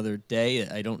conversation for another day.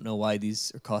 I don't know why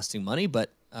these are costing money, but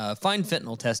find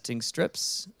fentanyl testing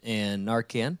strips and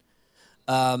Narcan.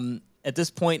 At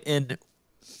this point in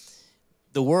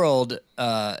the world,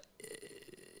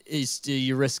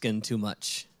 you're risking too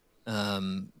much.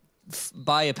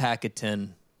 Buy a pack of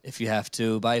 10 if you have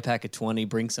to. Buy a pack of 20.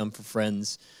 Bring some for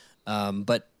friends.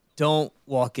 But don't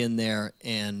walk in there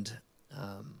and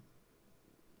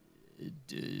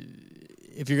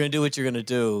if you're going to do what you're going to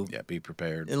do... Yeah, be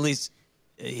prepared. At least,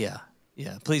 yeah.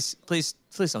 Please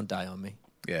don't die on me.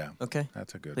 Yeah. Okay?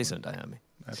 That's a good Please one. don't die on me.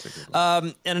 That's a good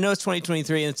one. And I know it's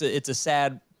 2023 and it's a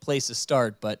sad place to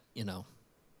start, but,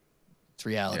 It's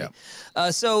reality.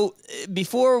 So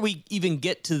before we even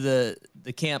get to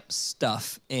the camp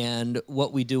stuff and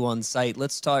what we do on site,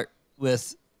 let's start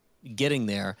with getting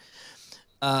there.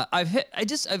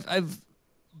 I've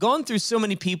gone through so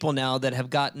many people now that have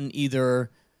gotten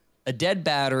either a dead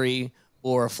battery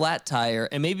or a flat tire,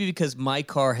 and maybe because my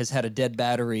car has had a dead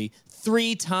battery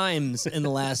 3 times in the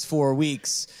last 4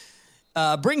 weeks.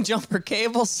 Bring jumper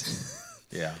cables.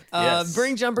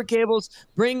 Bring jumper cables.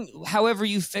 Bring however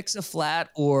you fix a flat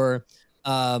or,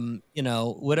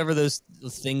 whatever those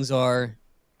things are.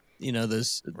 Those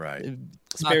spare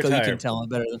Taco, tire. you can tell them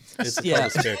better. It's a spare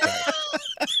tire.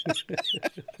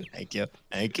 Thank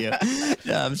you.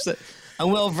 Yeah,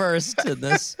 I'm well versed in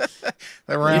this.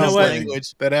 You know what?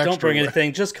 Language. Don't bring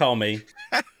anything. Just call me.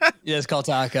 Just call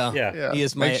Taco. Yeah. He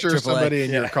is my Make sure AAA. somebody in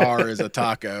your car is a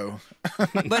Taco.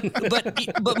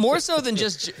 but more so than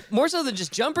just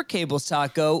jumper cables,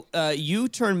 Taco. You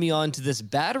turned me on to this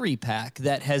battery pack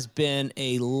that has been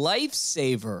a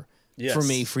lifesaver for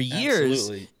me for years.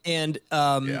 Absolutely. And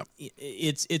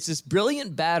it's this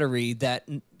brilliant battery that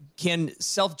can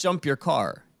self-jump your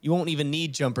car. You won't even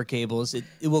need jumper cables. It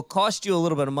will cost you a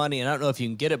little bit of money, and I don't know if you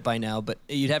can get it by now, but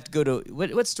you'd have to go to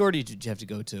what store did you have to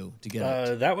go to get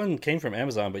it? That one came from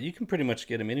Amazon, but you can pretty much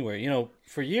get them anywhere.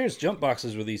 For years, jump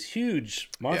boxes were these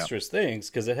huge, monstrous things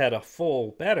because it had a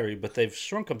full battery, but they've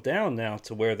shrunk them down now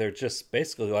to where they're just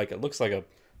basically it looks like a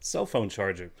cell phone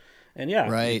charger. And you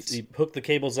hook the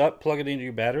cables up, plug it into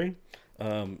your battery,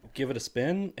 give it a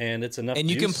spin, and it's enough. And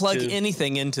you can plug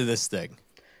anything into this thing.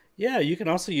 Yeah, you can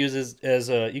also use as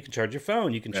you can charge your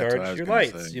phone. You can charge your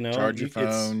lights. Charge your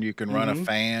phone. You can run a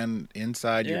fan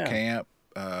inside your camp.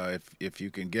 If you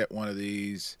can get one of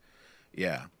these,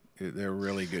 they're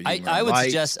really good. I would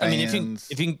suggest. Fans. I mean,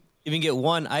 if you can get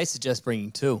one, I suggest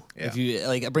bringing 2. Yeah. If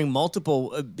you bring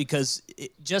multiple, because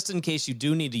just in case you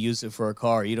do need to use it for a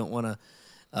car, you don't want to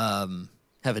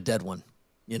have a dead one.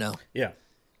 Yeah.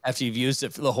 After you've used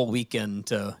it for the whole weekend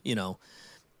to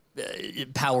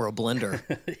power a blender.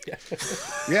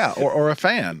 or a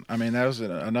fan. I mean, that was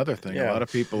another thing. A lot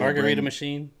of people margarita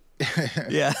machine.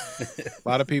 A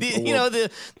lot of people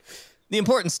the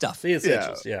important stuff, the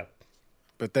essentials.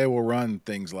 But they will run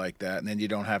things like that, and then you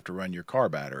don't have to run your car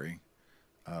battery.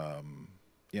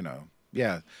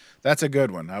 That's a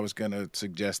good one. I was going to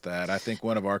suggest that. I think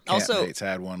one of our campmates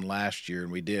had one last year,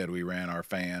 and we ran our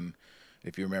fan.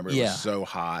 If you remember, it was so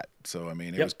hot. So, I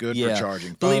mean, it was good for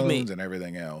charging phones and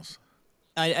everything else.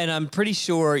 And I'm pretty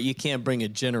sure you can't bring a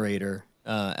generator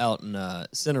out in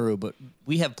Bonnaroo, but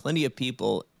we have plenty of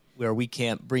people where we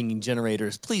can't bring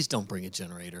generators. Please don't bring a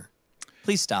generator.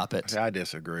 Please stop it. I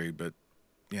disagree, but,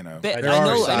 I know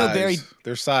Barry.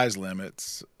 There's size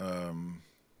limits.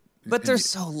 But they're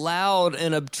so loud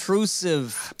and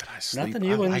obtrusive. Not the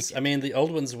new ones. I mean, the old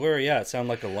ones were, it sounded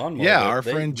like a lawnmower. Yeah, our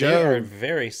friend Joe. They are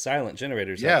very silent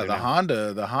generators. Yeah, the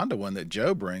Honda one that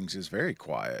Joe brings is very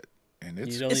quiet, and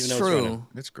it's true.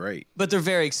 It's great. But they're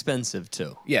very expensive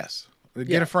too. Yes,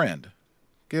 get a friend.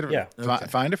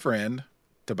 Find a friend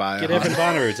to buy. Get Evan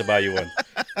Bonnaroo to buy you one.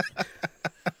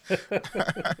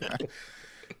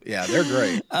 Yeah, they're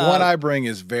great. The one I bring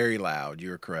is very loud.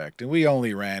 You're correct, and we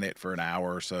only ran it for an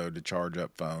hour or so to charge up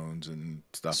phones and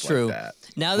stuff like that.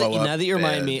 Now that you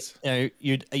remind me,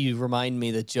 you remind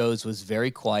me that Joe's was very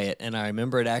quiet, and I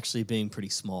remember it actually being pretty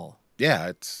small. Yeah,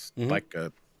 it's like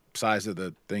a size of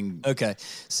the thing. Okay,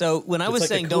 so when I was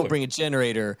saying don't bring a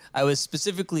generator, I was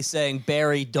specifically saying,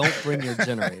 Barry, don't bring your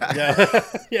generator.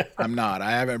 I'm not.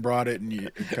 I haven't brought it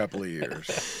in a couple of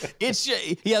years. It's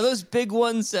those big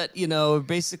ones that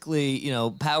basically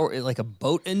power like a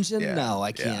boat engine. Yeah. No,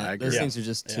 I can't. Those things are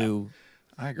just too.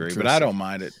 I agree, but I don't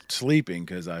mind it sleeping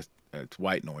because it's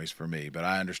white noise for me. But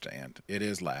I understand it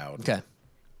is loud. Okay.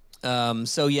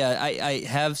 I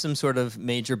have some sort of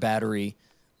major battery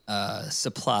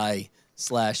supply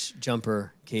 /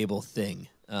 jumper cable thing.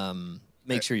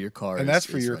 Make sure your car and that's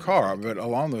for your car. But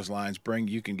along those lines,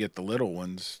 you can get the little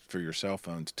ones for your cell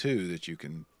phones too that you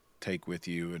can take with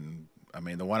you. And I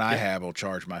mean, the one I have will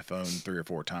charge my phone 3 or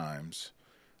 4 times,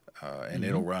 and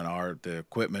it'll run the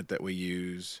equipment that we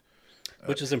use.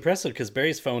 Which is impressive because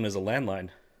Barry's phone is a landline.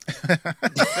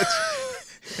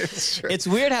 It's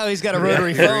weird how he's got a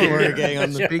rotary phone where you're getting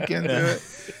on the speak into it.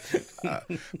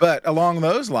 But along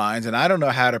those lines, and I don't know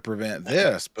how to prevent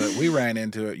this, but we ran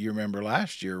into it, you remember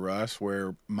last year, Russ,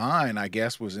 where mine, I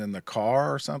guess, was in the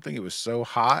car or something. It was so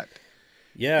hot.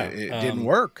 Yeah. It didn't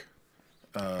work.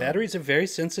 Batteries are very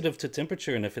sensitive to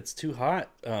temperature, and if it's too hot,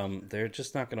 they're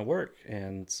just not going to work.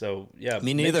 And so,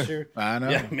 me neither. I know.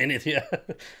 Yeah, me neither. Yeah.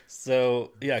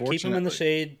 So, keep them in the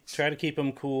shade. Try to keep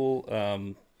them cool,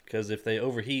 because if they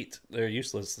overheat, they're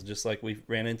useless, just like we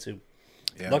ran into.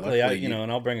 Yeah, luckily I,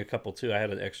 and I'll bring a couple too. I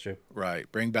had an extra.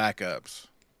 Right. Bring backups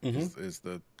is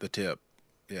the tip.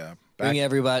 Yeah. Bring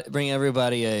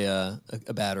everybody a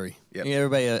battery. Yep. Bring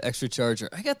everybody an extra charger.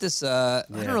 I got this. I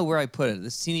don't know where I put it.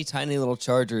 This teeny tiny little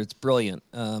charger. It's brilliant.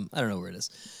 I don't know where it is.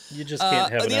 You just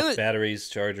can't have enough batteries,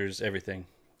 chargers, everything.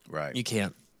 Right. You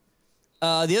can't. The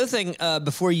other thing,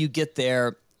 before you get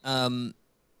there,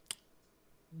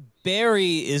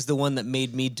 Barry is the one that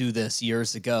made me do this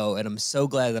years ago, and I'm so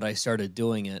glad that I started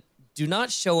doing it. Do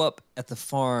not show up at the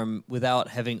farm without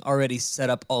having already set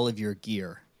up all of your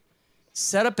gear.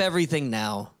 Set up everything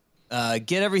now.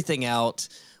 Get everything out.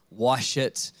 Wash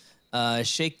it.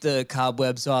 Shake the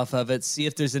cobwebs off of it. See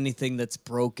if there's anything that's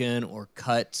broken or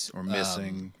cut. Or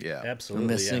missing. Absolutely. Or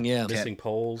missing, Missing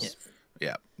poles.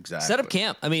 Yeah, exactly. Set up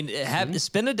camp. I mean,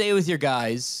 spend a day with your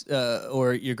guys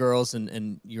or your girls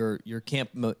and your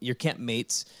camp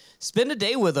mates. Spend a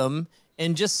day with them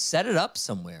and just set it up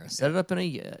somewhere. Set it up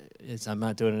in I'm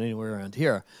not doing it anywhere around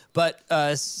here, but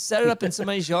set it up in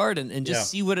somebody's yard and just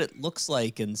see what it looks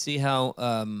like and see how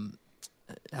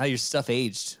your stuff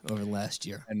aged over the last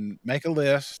year. And make a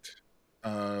list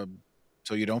so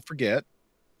you don't forget,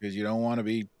 because you don't want to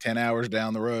be 10 hours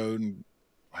down the road. And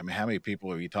I mean, how many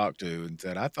people have you talked to and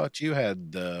said, I thought you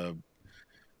had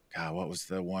what was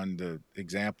the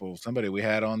example? Somebody we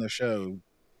had on the show,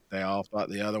 they all thought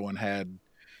the other one had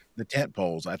the tent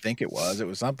poles. I think it was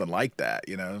something like that,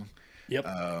 Yep.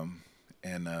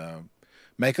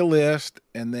 Make a list.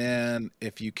 And then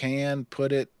if you can,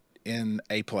 put it in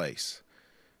a place,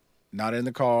 not in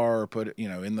the car, or put it,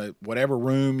 in the, whatever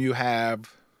room you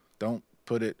have. Don't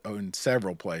put it in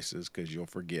several places because you'll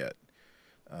forget.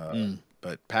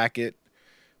 But pack it,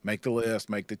 make the list,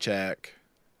 make the check,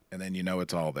 and then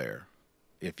it's all there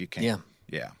if you can.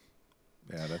 Yeah,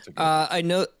 that's a good I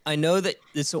know that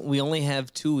we only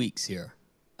have 2 weeks here,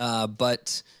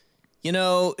 but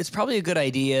it's probably a good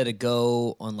idea to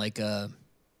go on like a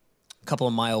couple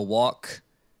of mile walk,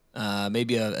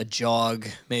 maybe a jog,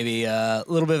 maybe a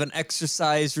little bit of an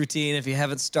exercise routine if you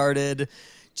haven't started.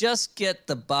 Just get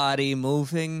the body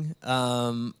moving.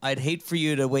 I'd hate for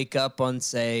you to wake up on,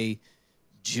 say,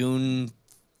 June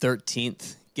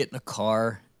 13th, get in a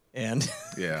car and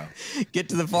get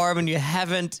to the farm and you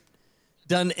haven't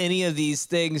done any of these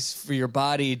things for your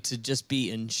body to just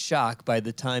be in shock by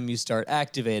the time you start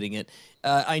activating it.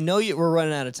 I know we're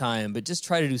running out of time, but just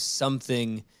try to do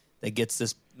something that gets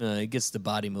the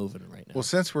body moving right now. Well,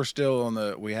 since we're still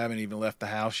we haven't even left the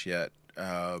house yet. We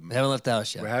haven't left the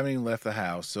house yet. We haven't even left the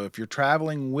house. So if you're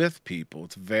traveling with people,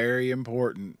 it's very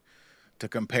important to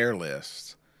compare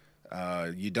lists.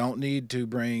 You don't need to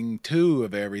bring 2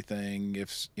 of everything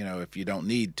if you don't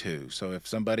need to. So if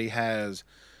somebody has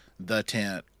the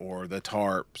tent or the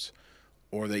tarps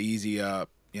or the easy up,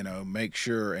 make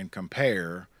sure and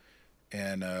compare.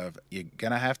 And you're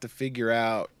going to have to figure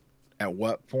out at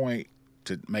what point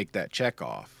to make that check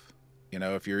off.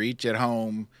 If you're each at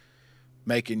home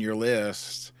making your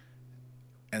list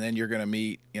and then you're going to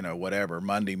meet, whatever,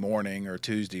 Monday morning or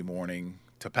Tuesday morning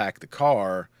to pack the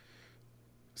car,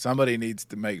 somebody needs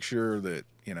to make sure that,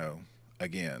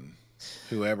 again,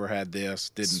 whoever had this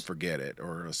didn't forget it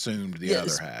or assumed the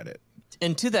other had it.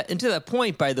 And to that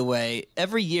point, by the way,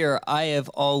 every year I have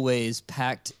always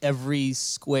packed every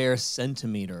square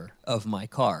centimeter of my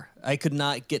car. I could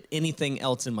not get anything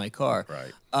else in my car.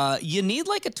 Right. You need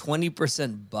like a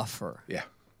 20% buffer. Yeah.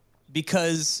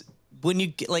 Because when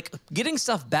you getting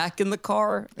stuff back in the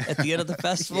car at the end of the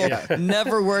festival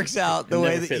never works out the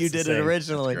way that you did it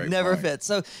originally. Never fits.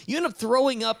 So you end up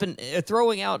throwing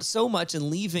out so much and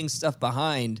leaving stuff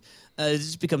behind. It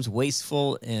just becomes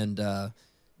wasteful and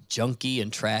junky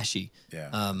and trashy. Yeah,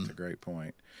 that's a great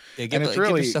point. Yeah, give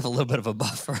yourself a little bit of a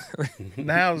buffer.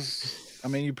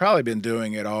 You've probably been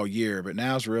doing it all year, but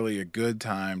now's really a good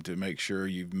time to make sure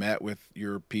you've met with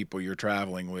your people you're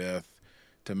traveling with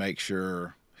to make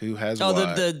sure who has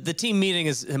what. The team meeting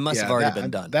must have already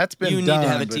been done. That's been done. You need to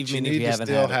have a team meeting if you haven't had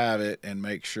it. You need to still have it and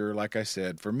make sure, like I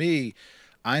said, for me,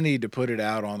 I need to put it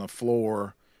out on the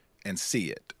floor and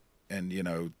see it and,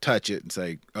 touch it and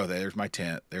say, oh, there's my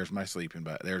tent, there's my sleeping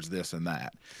bag, there's this and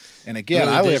that. And again,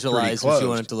 really I live pretty close. What you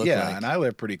want it to look like. And I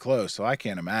live pretty close, so I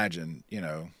can't imagine,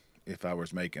 if I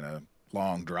was making a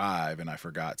long drive and I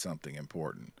forgot something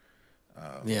important.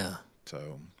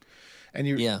 So,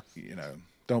 and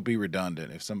don't be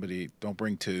redundant. If somebody, don't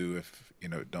bring 2 if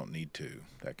don't need to,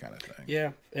 that kind of thing.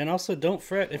 Yeah, and also don't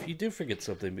fret if you do forget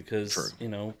something because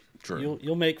True.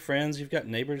 You'll make friends. You've got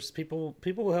neighbors. People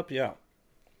will help you out.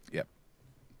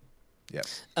 Yep.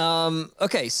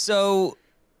 Okay, so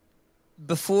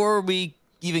before we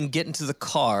even get into the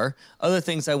car, other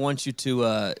things I want you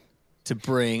to to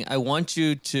bring. I want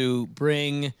you to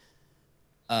bring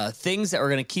things that are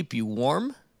going to keep you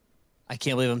warm. I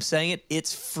can't believe I'm saying it.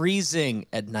 It's freezing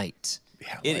at night.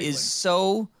 Yeah, it is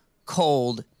so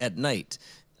cold at night.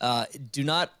 Do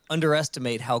not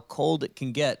underestimate how cold it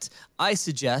can get. I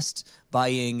suggest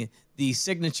buying the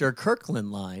signature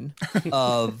Kirkland line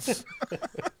of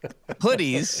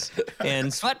hoodies and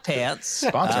sweatpants.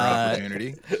 Sponsor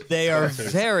opportunity. They are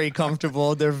very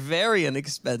comfortable. They're very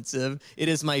inexpensive. It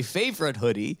is my favorite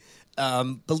hoodie.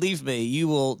 Believe me, you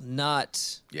will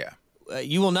not. Yeah.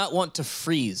 You will not want to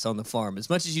freeze on the farm. As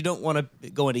much as you don't want to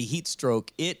go into heat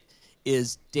stroke, it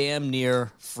is damn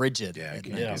near frigid. Yeah,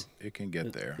 it can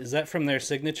get there. Is that from their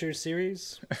signature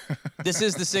series? This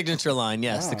is the signature line,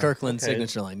 yes. The Kirkland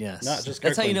signature line, yes. Not just that's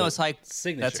Kirkland, how you know it's high.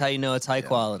 Signature. That's how you know it's high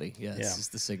quality. Yes, it's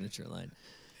the signature line.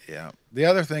 Yeah. The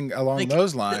other thing along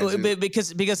those lines is,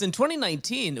 because in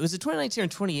 2019, was it 2019 or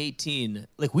 2018?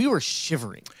 Like we were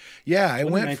shivering. Yeah, it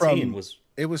went from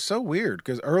it was so weird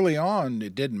because early on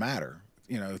it didn't matter.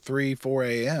 3, 4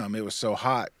 a.m. it was so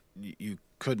hot you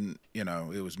couldn't, it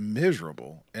was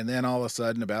miserable. And then all of a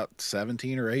sudden about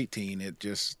 17 or 18, it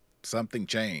just, something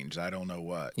changed. I don't know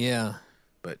what. Yeah.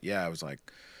 But yeah, I was like,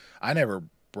 I never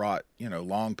brought,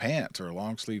 long pants or a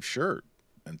long sleeve shirt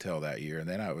until that year. And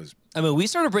then we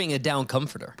started bringing a down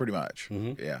comforter. Pretty much.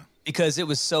 Mm-hmm. Yeah. Because it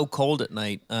was so cold at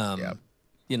night. It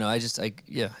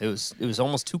was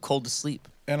almost too cold to sleep.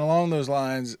 And along those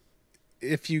lines,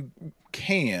 if you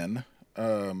can,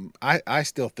 I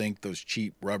still think those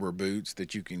cheap rubber boots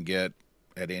that you can get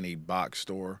at any box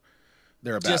store,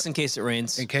 they're about just in case it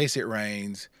rains. In case it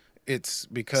rains, it's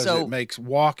because it makes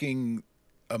walking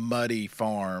a muddy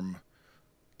farm.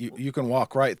 You can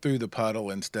walk right through the puddle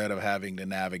instead of having to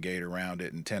navigate around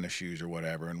it in tennis shoes or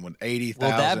whatever. And when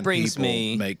 80,000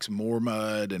 people makes more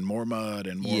mud and more mud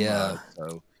and more mud.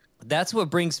 So that's what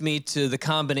brings me to the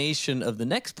combination of the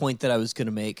next point that I was going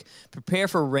to make. Prepare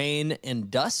for rain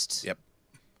and dust. Yep.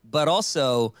 But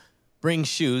also bring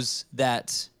shoes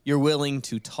that you're willing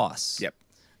to toss. Yep.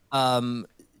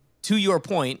 To your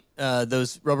point,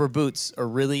 those rubber boots are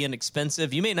really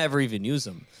inexpensive. You may never even use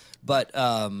them. But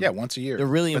once a year. They're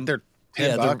really but they're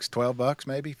 $10, $12,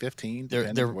 maybe 15,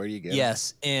 depending on where you get them.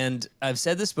 Yes, and I've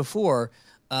said this before.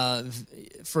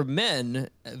 For men,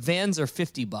 Vans are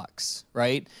 $50,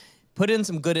 right? Put in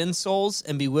some good insoles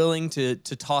and be willing to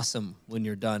toss them when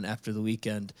you're done after the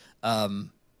weekend.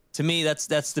 To me, that's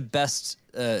the best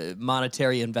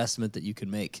monetary investment that you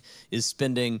can make is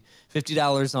spending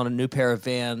 $50 on a new pair of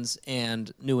Vans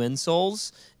and new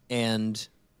insoles, and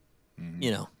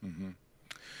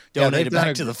donate it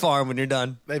back to the farm when you're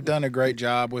done. They've done a great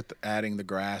job with adding the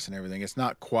grass and everything. It's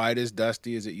not quite as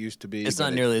dusty as it used to be. It's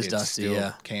not nearly as dusty.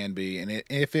 Still can be, and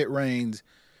if it rains,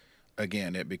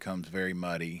 again, it becomes very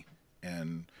muddy,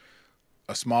 and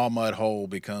a small mud hole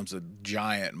becomes a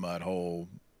giant mud hole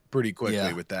pretty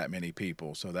quickly with that many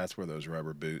people. So that's where those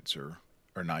rubber boots are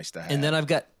nice to have. And then I've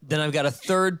got a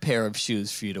third pair of shoes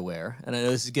for you to wear. And I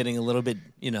know this is getting a little bit,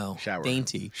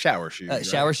 dainty. Shower shoes.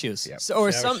 Shower shoes. Yep. So,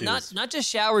 or shoes. Not just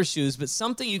shower shoes, but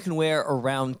something you can wear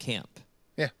around camp.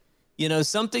 Yeah.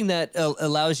 Something that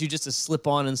allows you just to slip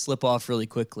on and slip off really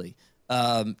quickly.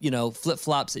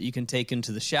 Flip-flops that you can take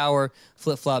into the shower,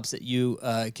 flip-flops that you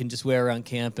can just wear around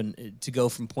camp and to go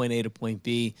from point A to point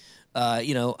B.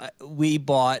 We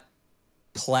bought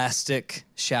plastic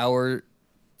shower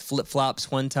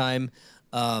flip-flops one time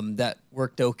that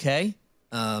worked okay.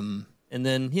 And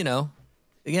then,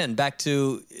 again, back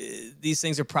to these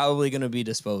things are probably going to be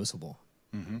disposable.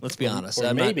 Mm-hmm. Let's be honest.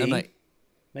 Or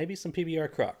maybe some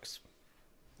PBR Crocs.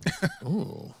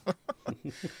 Ooh.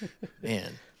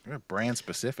 Man. We're brand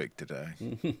specific today.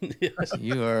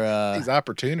 You are these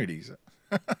opportunities.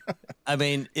 I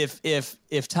mean,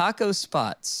 if Taco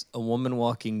spots a woman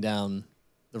walking down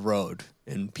the road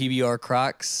in PBR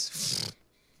Crocs,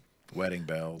 wedding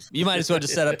bells. You might as well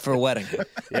just set up for a wedding.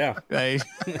 Yeah, right.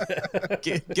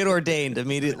 Get ordained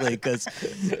immediately because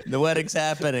the wedding's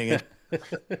happening at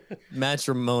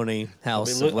matrimony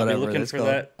house. I'll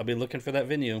be looking for that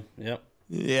venue. Yep.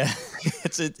 Yeah,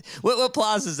 what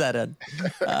plaza is that in?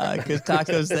 Because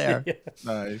Taco's there. Yeah.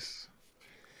 Nice.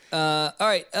 All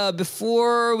right.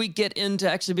 Before we get into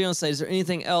actually being on site, is there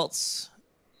anything else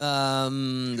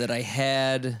that I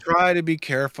had? Try to be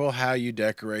careful how you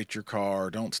decorate your car.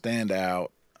 Don't stand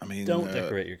out. I mean, don't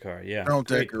decorate your car. Yeah. Don't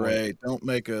decorate. Don't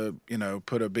make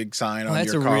put a big sign on your car.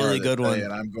 That's a really good one.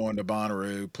 And I'm going to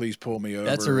Bonnaroo. Please pull me over.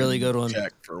 That's a really good one.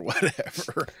 Check for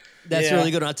whatever. That's a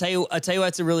really good one. I'll tell you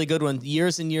what's a really good one.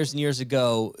 Years and years and years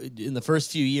ago, in the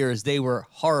first few years, they were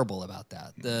horrible about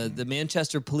that. The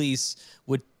Manchester police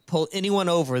would pull anyone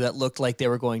over that looked like they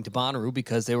were going to Bonnaroo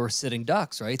because they were sitting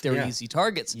ducks, right? They were easy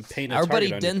targets. You paint a our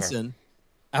target buddy on Denson,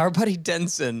 our buddy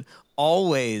Denson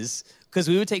always, because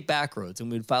we would take back roads and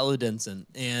we'd follow Denson,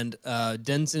 and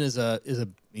Denson is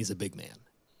he's a big man,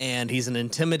 and he's an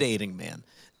intimidating man.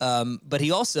 But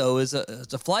he also is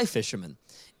a fly fisherman,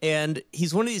 and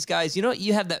he's one of these guys. You know,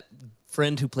 you have that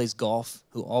friend who plays golf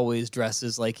who always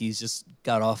dresses like he's just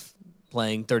got off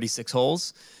playing 36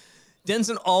 holes.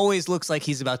 Denson always looks like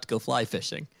he's about to go fly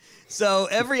fishing. So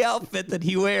every outfit that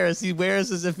he wears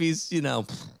as if he's,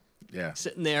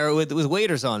 sitting there with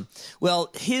waders on. Well,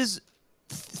 his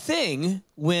thing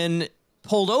when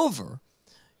pulled over,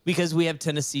 because we have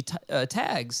Tennessee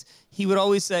tags, he would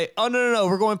always say, "Oh, no,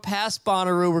 we're going past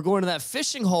Bonnaroo. We're going to that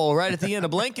fishing hole right at the end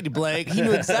of blankety blank." He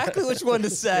knew exactly which one to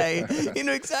say. He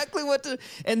knew exactly what to,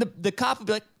 and the cop would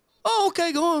be like, "Oh,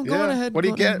 okay, go on ahead." What do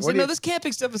you get? No, this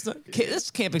camping stuff is not. This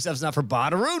camping stuff is not for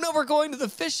Bonnaroo. No, we're going to the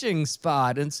fishing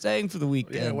spot and staying for the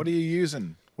weekend. Yeah, what are you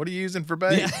using? What are you using for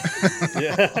bait?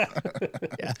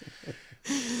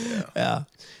 Yeah.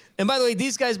 And by the way,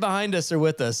 these guys behind us are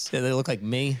with us. Yeah, they look like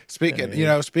me. Speaking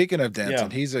of Denson,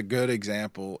 he's a good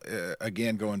example.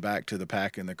 Again, going back to the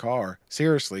pack in the car.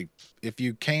 Seriously, if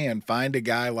you can find a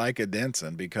guy like a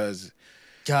Denson, because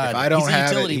God, if I don't he's a have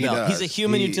utility it, he belt. does. He's a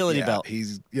human utility belt.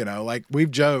 He's, like we've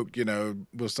joked,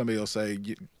 somebody will say,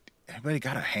 "Anybody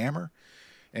got a hammer?"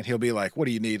 And he'll be like, "What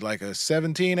do you need, like a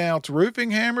 17-ounce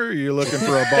roofing hammer? Or you're looking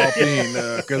for a ball peen?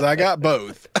 Because I got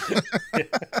both."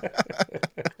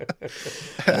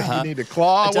 You need a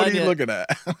claw? What are you looking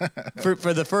at?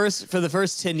 for the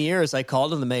first 10 years, I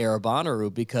called him the mayor of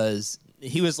Bonnaroo because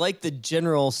he was like the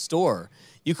general store.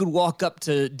 You could walk up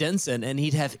to Denson and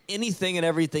he'd have anything and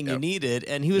everything you needed,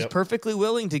 and he was perfectly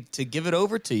willing to give it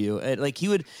over to you. And like he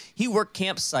worked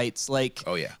campsites like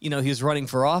he was running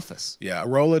for office. Yeah, a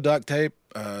roll of duct tape,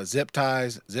 zip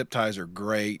ties. Zip ties are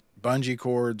great. Bungee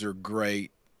cords are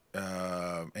great,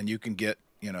 and you can get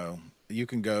you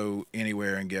can go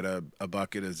anywhere and get a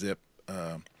bucket of zip.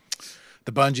 The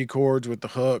bungee cords with the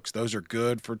hooks, those are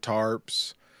good for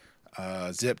tarps.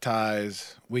 Zip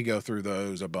ties, we go through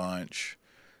those a bunch.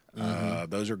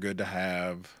 Those are good to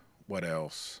have. What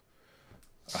else?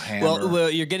 A hammer. Well,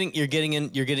 you're getting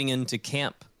into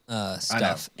camp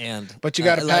stuff, but you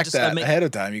got to pack that ahead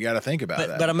of time. You got to think about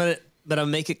that. But I'm gonna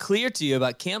make it clear to you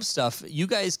about camp stuff. You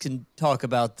guys can talk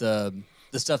about the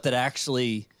stuff that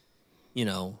actually,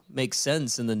 makes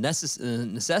sense and the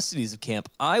necessities of camp.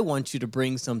 I want you to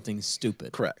bring something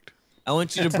stupid. Correct. I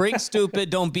want you to bring stupid.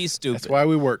 Don't be stupid. That's why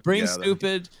we work Bring together.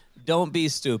 Stupid. Don't be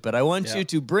stupid. I want you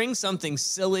to bring something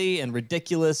silly and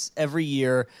ridiculous every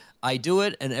year. I do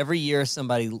it, and every year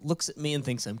somebody looks at me and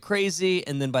thinks I'm crazy,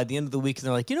 and then by the end of the week,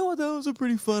 they're like, "You know what? That was a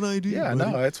pretty fun idea." Yeah,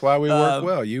 no, that's why we work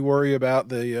well. You worry about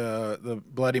the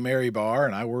Bloody Mary bar,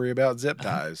 and I worry about zip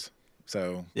ties.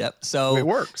 So so it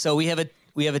works. So we have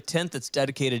a tent that's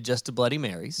dedicated just to Bloody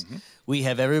Marys. We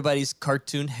have everybody's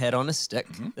cartoon head on a stick.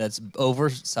 That's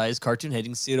oversized cartoon head. You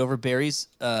can see it over Barry's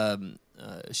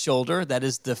shoulder. That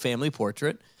is the family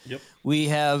portrait. Yep. We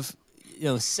have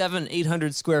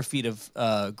 700-800 square feet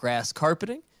of grass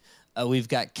carpeting. We've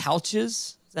got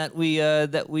couches that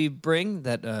we bring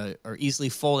that are easily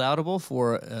fold outable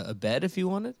for a bed if you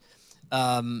wanted.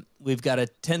 We've got a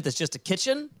tent that's just a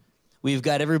kitchen. We've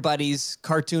got everybody's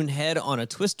cartoon head on a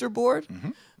twister board.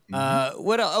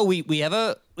 What else? Oh, we have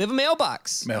a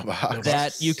mailbox.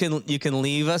 That you can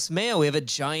leave us mail. We have a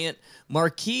giant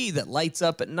marquee that lights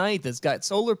up at night that's got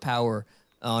solar power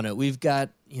on it. We've got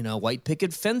white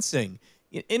picket fencing.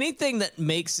 Anything that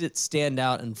makes it stand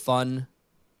out and fun.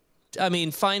 I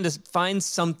mean, find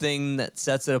something that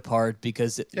sets it apart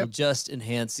because it will just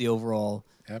enhance the overall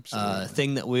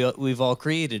thing that we've all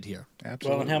created here. Absolutely.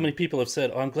 Well, and how many people have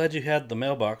said, "Oh, I'm glad you had the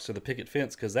mailbox or the picket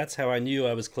fence because that's how I knew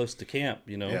I was close to camp."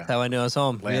 That's how I knew I was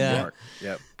home. Landmark.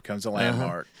 Yep, becomes a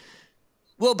landmark.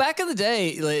 Well, back in the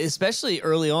day, especially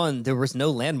early on, there was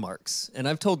no landmarks, and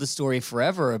I've told this story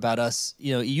forever about us.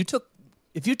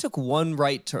 If you took one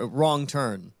wrong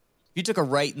turn, if you took a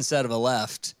right instead of a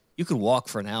left, you could walk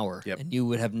for an hour, and you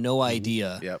would have no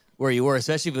idea where you were,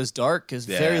 especially if it was dark. Because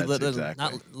very little,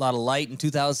 not a lot of light in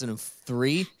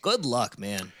 2003. Good luck,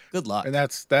 man. Good luck. And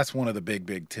that's one of the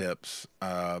big tips.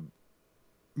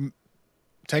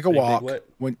 Take a walk.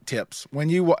 When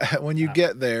you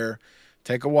get there,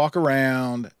 take a walk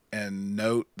around and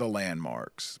note the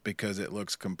landmarks because it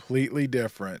looks completely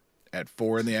different at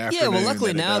 4 in the afternoon. Yeah, well,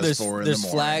 luckily now there's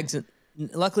flags.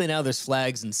 Luckily now there's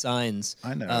flags and signs.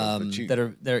 I know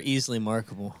they're easily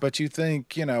markable. But you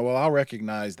think I'll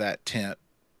recognize that tent,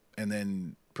 and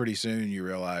then pretty soon you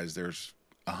realize there's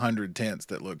 100 tents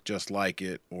that look just like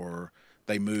it, or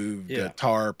they moved a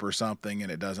tarp or something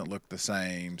and it doesn't look the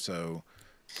same. So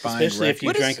especially if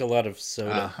you drank a lot of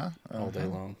soda all day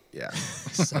long. Yeah.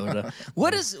 Soda.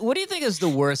 What do you think is the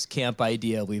worst camp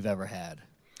idea we've ever had?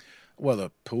 Well,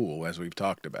 the pool, as we've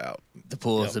talked about. The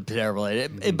pool is a terrible idea.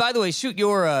 And by the way, shoot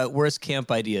your worst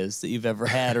camp ideas that you've ever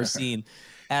had or seen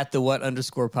at the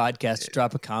 _podcast.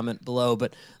 Drop a comment below.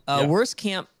 But worst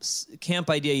camp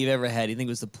idea you've ever had? You think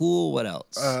it was the pool? What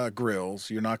else? Grills.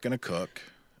 You're not going to cook.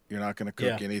 You're not going to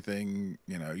cook anything.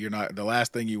 You know, you're not. The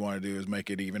last thing you want to do is make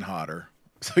it even hotter.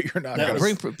 So you're not going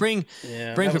to bring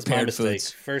prepared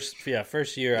foods.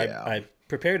 First year, I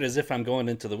prepared as if I'm going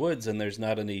into the woods and there's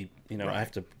not any. You know, I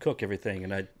have to cook everything,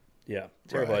 and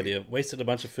terrible idea. Wasted a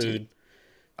bunch of food.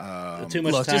 Too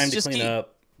much time to clean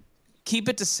up. Keep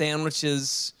it to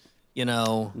sandwiches. You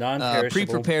know, non-perishable,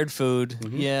 pre-prepared food.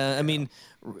 Mm-hmm. Yeah, I mean,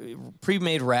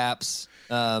 pre-made wraps.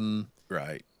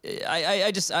 Right.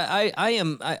 I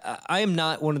am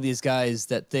not one of these guys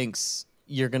that thinks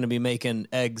you're going to be making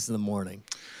eggs in the morning,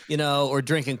 you know, or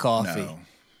drinking coffee. No.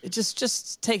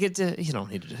 Just take it to. You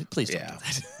don't need to. Please don't do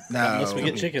that. No, unless we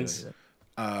get chickens.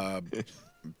 I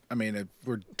mean, if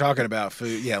we're talking about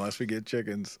food, unless we get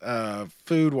chickens.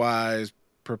 Food-wise,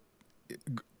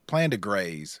 plan to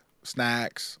graze,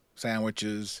 snacks,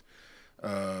 sandwiches,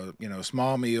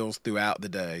 small meals throughout the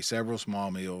day, several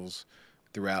small meals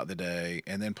throughout the day,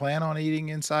 and then plan on eating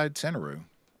inside Bonnaroo.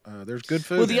 There's good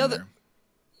food there.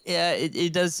 Yeah,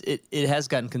 it does. It has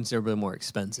gotten considerably more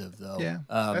expensive, though. Yeah,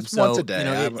 that's once a day. You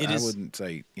know, I wouldn't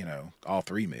say all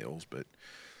 3 meals, but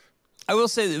I will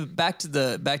say that back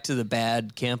to the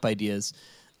bad camp ideas.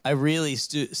 I really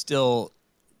still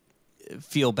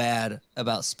feel bad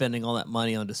about spending all that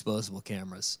money on disposable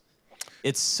cameras.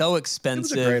 It's so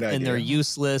expensive and they're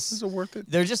useless. Is it worth it?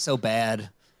 They're just so bad.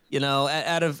 You know,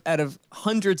 out of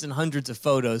hundreds and hundreds of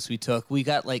photos we took, we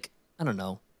got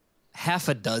half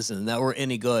a dozen that were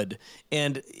any good,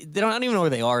 and I don't even know where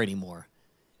they are anymore.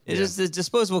 It's just the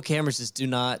disposable cameras just do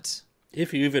not.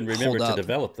 If you even remember to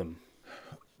develop them.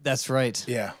 That's right.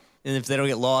 Yeah. And if they don't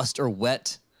get lost or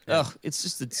wet, it's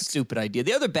just a stupid idea.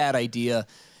 The other bad idea,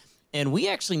 and we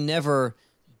actually never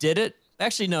did it.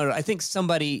 Actually, no, I think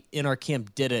somebody in our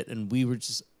camp did it, and we were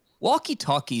just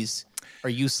walkie-talkies are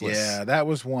useless. Yeah, that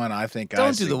was one I think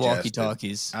Don't do the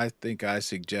walkie-talkies. I think I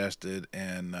suggested,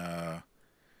 and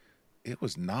it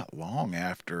was not long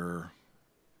after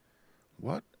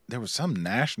there was some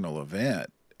national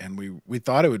event, and we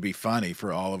thought it would be funny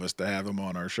for all of us to have them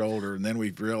on our shoulder, and then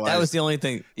we realized that was the only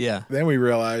thing. Yeah. Then we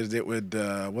realized it would.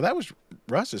 That was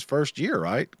Russ's first year,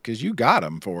 right? Because you got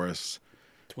them for us.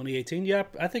 2018. Yeah,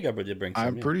 I think I did bring some.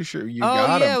 I'm pretty sure you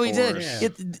got them. Oh yeah, we did. Yeah.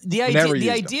 The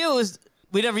idea was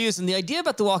we never used them. The idea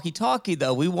about the walkie-talkie,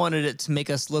 though, we wanted it to make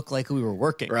us look like we were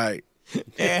working. Right.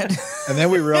 And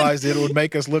then we realized it would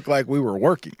make us look like we were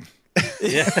working.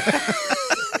 Yeah.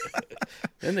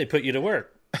 Then they put you to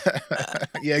work.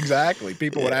 Yeah, exactly.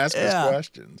 People would ask us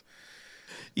questions.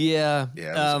 Yeah.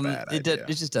 Yeah, it was a bad idea.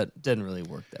 It just didn't really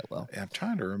work that well. Yeah, I'm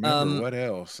trying to remember what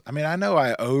else. I mean, I know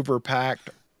I overpacked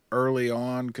early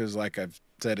on because, like I've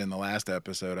said in the last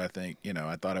episode, I think,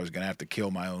 I thought I was going to have to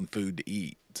kill my own food to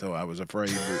eat. So I was afraid,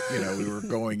 we were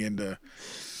going into...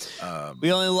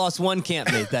 we only lost one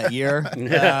campmate that year.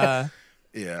 Yeah.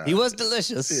 He was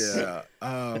delicious. Yeah.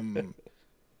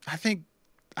 I think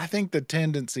the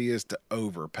tendency is to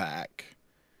overpack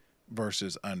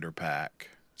versus underpack.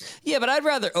 Yeah, but I'd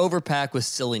rather overpack with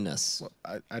silliness.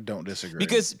 Well, I don't disagree.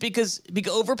 Because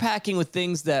overpacking with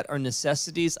things that are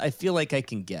necessities, I feel like I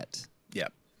can get.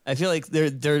 Yep. I feel like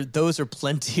those are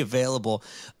plenty available.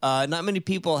 Not many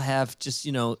people have just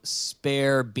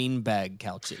spare beanbag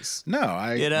couches. No,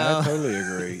 I totally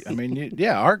agree. I mean,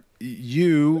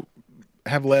 you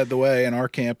have led the way, and our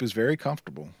camp is very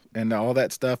comfortable, and all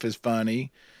that stuff is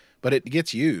funny, but it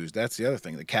gets used. That's the other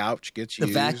thing. The couch gets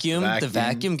used. The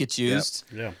vacuum gets used.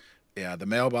 Yep. Yeah. Yeah, the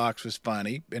mailbox was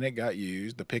funny, and it got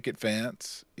used. The picket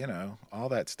fence, all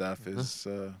that stuff is.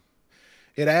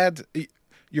 It adds.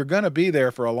 You're going to be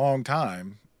there for a long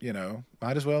time,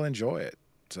 might as well enjoy it.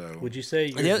 So would you say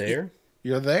you're there?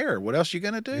 You're there. What else you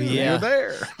going to do? Yeah. You're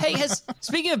there. Hey,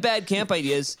 speaking of bad camp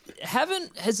ideas,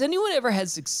 has anyone ever had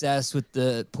success with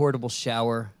the portable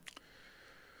shower?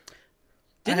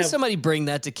 Didn't somebody bring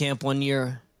that to camp one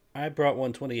year? I brought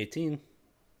one 2018.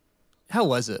 How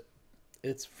was it?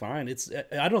 It's fine.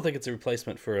 I don't think it's a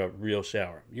replacement for a real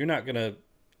shower. You're not going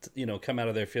to come out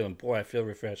of there feeling, boy, I feel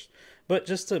refreshed. But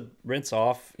just to rinse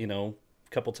off, a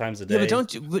couple times a day. Yeah,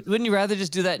 but wouldn't you rather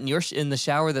just do that in the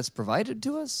shower that's provided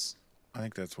to us? I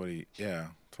think that's what he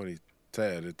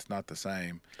said. It's not the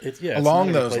same. It's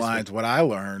along those lines. What I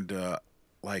learned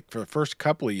like for the first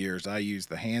couple of years, I used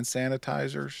the hand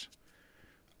sanitizers.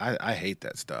 I hate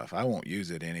that stuff. I won't use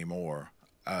it anymore.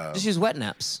 Just use wet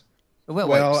naps. Wet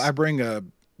well, wipes. I bring a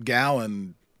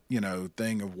gallon,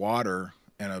 thing of water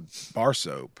and a bar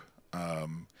soap.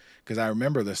 Because I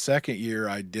remember the second year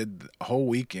I did a whole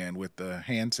weekend with the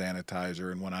hand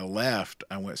sanitizer, and when I left,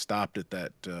 I stopped at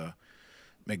that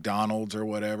McDonald's or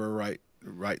whatever,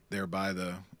 right there by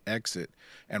the exit,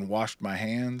 and washed my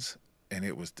hands, and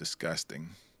it was disgusting.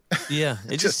 Yeah,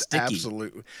 it's just sticky.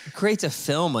 Absolutely. It creates a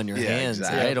film on your hands.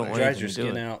 Exactly. I don't want dries your to do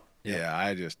skin it. out. Yeah,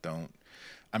 I just don't.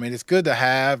 I mean, it's good to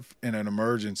have in an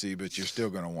emergency, but you're still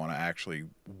going to want to actually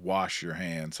wash your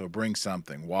hands. So bring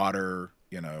something, water,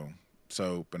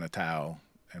 soap and a towel,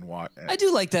 and wash. I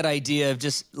do like that idea of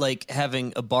just like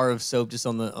having a bar of soap just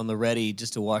on the ready,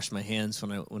 just to wash my hands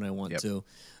when I want to.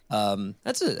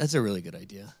 That's a really good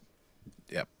idea.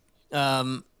 Yep.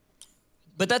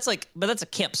 But that's a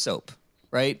camp soap,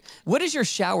 right? What is your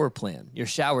shower plan? Your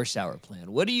shower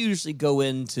plan? What do you usually go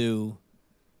into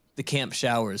the camp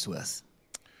showers with?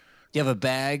 Do you have a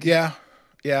bag? Yeah.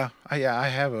 I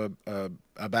have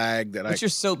a bag that What's your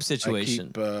soap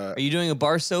situation? I keep, Are you doing a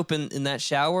bar soap in that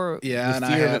shower? Yeah, with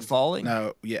and fear of it falling?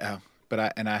 No, yeah, but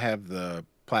I have the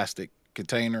plastic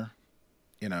container.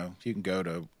 You can go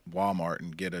to Walmart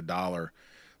and get $1.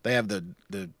 They have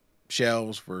the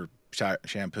shelves for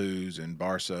shampoos and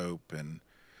bar soap and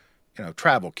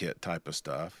travel kit type of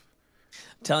stuff.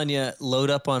 I'm telling you, load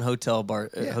up on hotel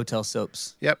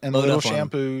soaps. Yep, and load little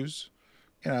shampoos.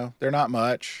 They're not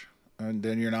much, and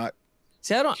then you're not.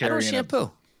 See, I don't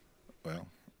shampoo. Well,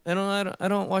 I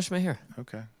don't wash my hair.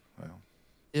 Okay, well,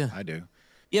 yeah, I do.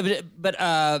 Yeah,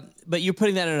 but you're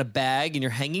putting that in a bag and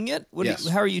you're hanging it. Yes.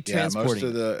 How are you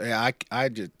transporting? Most of I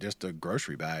just a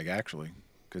grocery bag actually,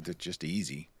 because it's just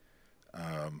easy.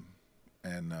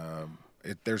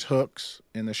 There's hooks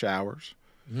in the showers.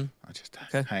 Mm-hmm. I just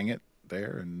hang it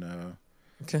there, and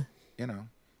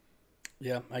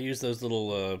Yeah, I use those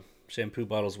little shampoo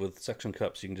bottles with suction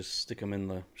cups. You can just stick them in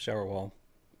the shower wall.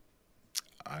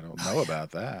 I don't know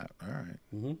about that. All right.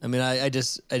 Mm-hmm. I mean,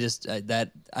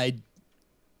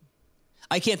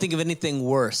 I can't think of anything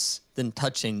worse than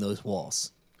touching those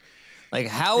walls. Like,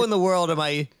 how in the world am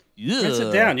I?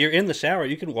 Sit down. You're in the shower.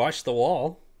 You can wash the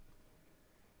wall.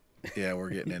 Yeah, we're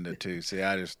getting into it too. See,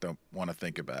 I just don't want to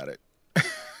think about it.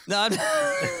 No, I'm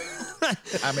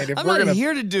if not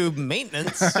here to do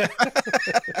maintenance.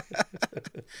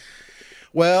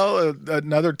 Well,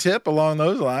 another tip along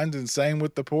those lines, and same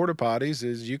with the porta potties,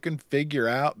 is you can figure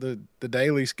out the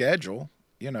daily schedule.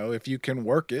 If you can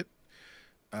work it,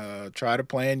 try to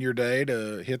plan your day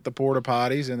to hit the porta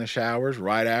potties and the showers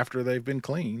right after they've been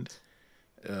cleaned,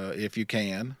 if you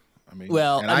can.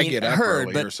 I get up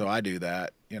earlier, so I do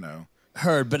that.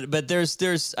 Heard, but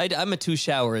I'm a 2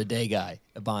 shower a day guy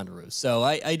at Bonnaroo, so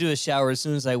I do a shower as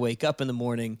soon as I wake up in the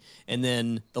morning, and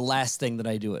then the last thing that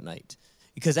I do at night,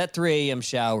 because that 3 a.m.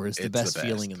 shower is the best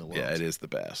feeling in the world. Yeah, it is the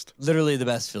best. Literally the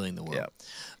best feeling in the world.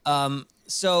 Yeah.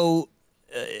 So,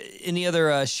 any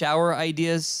other shower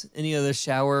ideas? Any other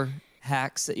shower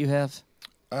hacks that you have?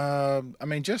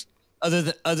 Just.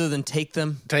 Other than take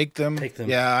them.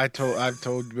 Yeah, I've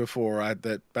told you before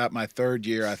that about my 3rd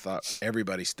year, I thought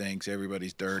everybody stinks,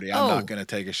 everybody's dirty. I'm not going to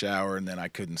take a shower, and then I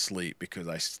couldn't sleep because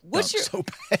I stunk so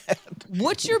bad.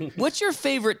 What's your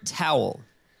favorite towel?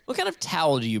 What kind of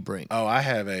towel do you bring? Oh, I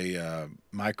have a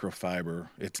microfiber.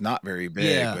 It's not very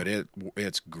big, but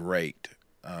it's great.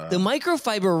 The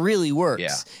microfiber really works.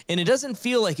 Yeah. And it doesn't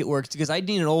feel like it works because I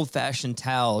need an old-fashioned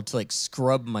towel to like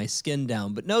scrub my skin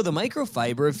down. But no, the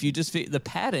microfiber, if you just the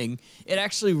padding, it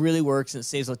actually really works, and it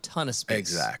saves a ton of space.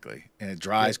 Exactly. And it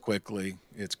dries quickly.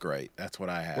 It's great. That's what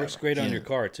I have. Works great on your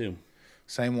car too.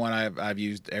 Same one I've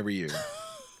used every year.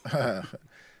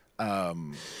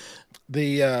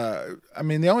 The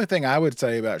only thing I would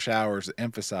say about showers to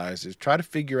emphasize is try to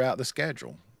figure out the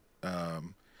schedule.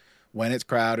 When it's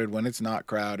crowded, when it's not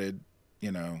crowded,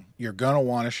 you're going to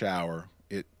want to shower.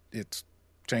 It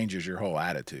changes your whole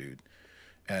attitude.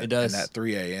 And, it does. And that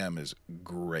 3 a.m. is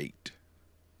great,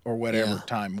 or whatever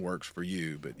time works for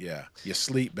you. But yeah, you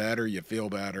sleep better, you feel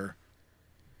better.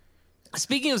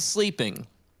 Speaking of sleeping,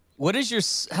 what does your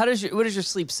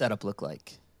sleep setup look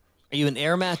like? Are you an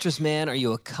air mattress man? Are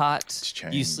you a cot? It's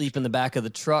changed. Do you sleep in the back of the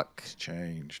truck? It's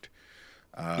changed.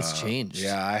 It's changed.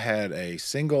 Yeah, I had a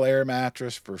single air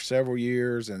mattress for several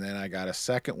years, and then I got a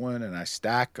second one, and I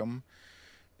stack them,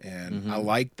 and I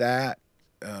like that.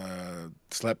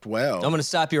 Slept well. I'm gonna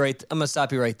stop you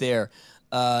right there.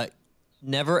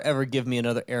 Never ever give me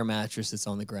another air mattress that's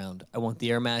on the ground. I want the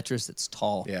air mattress that's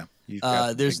tall. Yeah.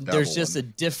 There's just a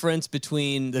difference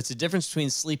between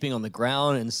sleeping on the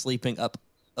ground and sleeping up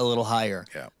a little higher.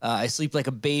 Yeah. I sleep like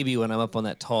a baby when I'm up on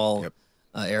that tall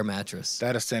air mattress.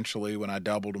 That essentially, when I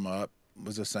doubled them up,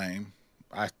 was the same.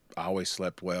 I always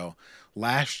slept well.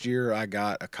 Last year, I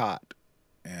got a cot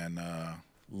and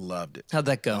loved it. How'd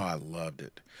that go? Oh, I loved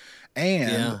it.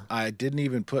 And I didn't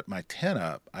even put my tent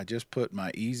up. I just put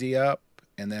my easy up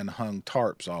and then hung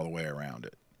tarps all the way around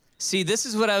it. See, this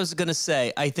is what I was going to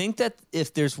say. I think that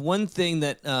if there's one thing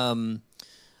that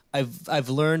I've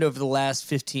learned over the last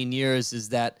 15 years is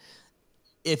that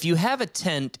if you have a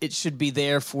tent, it should be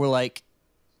there for like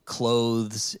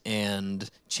clothes and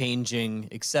changing,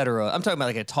 etc. I'm talking about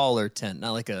like a taller tent,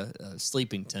 not like a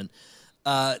sleeping tent.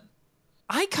 I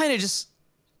kind of just,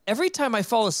 every time I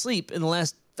fall asleep in the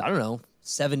last,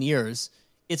 7 years,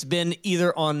 it's been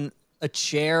either on a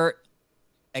chair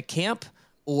at camp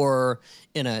or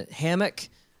in a hammock.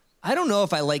 I don't know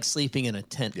if I like sleeping in a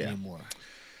tent anymore.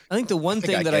 I think the one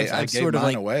thing that I've sort of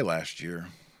mine away last year.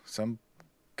 Some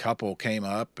couple came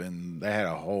up and they had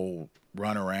a whole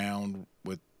run around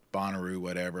with Bonnaroo,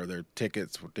 whatever. Their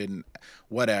tickets didn't,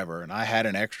 whatever. And I had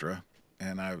an extra,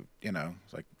 and I, was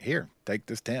like, here, take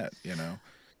this tent.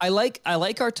 I like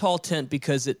our tall tent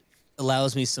because it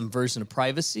allows me some version of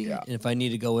privacy. Yeah. And if I need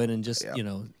to go in and just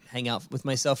hang out with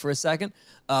myself for a second,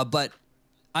 but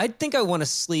I think I want to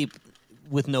sleep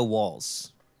with no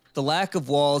walls. The lack of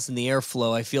walls and the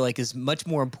airflow, I feel like, is much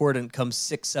more important come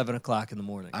 6, 7 o'clock in the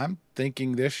morning. I'm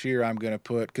thinking this year I'm going to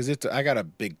put, because I got a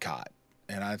big cot,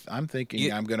 and I'm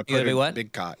thinking I'm going to put a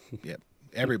big cot. Yep.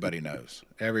 Everybody knows.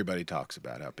 Everybody talks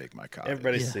about how big my cot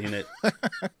Everybody's is. seen it.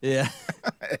 Yeah.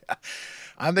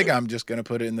 I think I'm just going to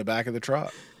put it in the back of the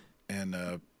truck and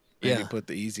maybe put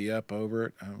the easy up over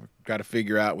it. I've got to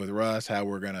figure out with Russ how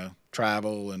we're going to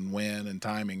travel and when and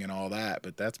timing and all that,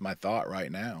 but that's my thought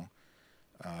right now.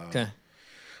 Okay.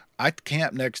 I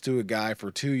camped next to a guy for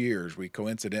 2 years. We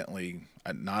coincidentally,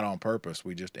 not on purpose,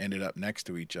 we just ended up next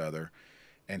to each other,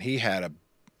 and he had a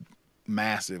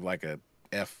massive, like a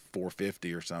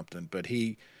F450 or something, but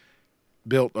he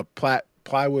built a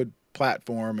plywood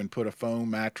platform and put a foam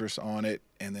mattress on it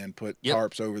and then put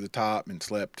tarps over the top and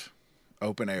slept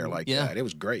open air like that. It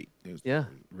was great. It was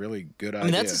really good idea. I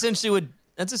mean, that's essentially what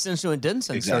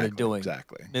Denson started doing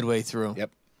midway through.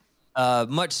 Yep.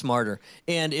 Much smarter.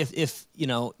 And if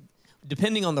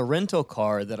depending on the rental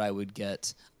car that I would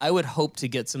get, I would hope to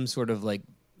get some sort of like,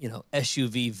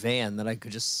 SUV van that I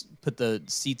could just put the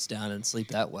seats down and sleep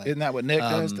that way. Isn't that what Nick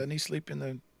does? Doesn't he sleep in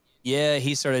the... Yeah,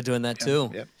 he started doing that too.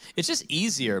 Yep. It's just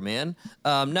easier, man.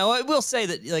 Now, I will say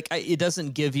that it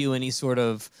doesn't give you any sort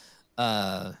of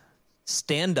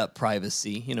stand-up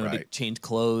privacy, to change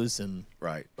clothes and...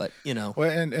 Right. But, Well,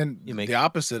 and the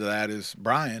opposite of that is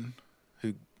Brian,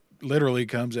 who literally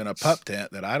comes in a pup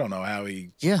tent that I don't know how he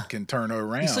can turn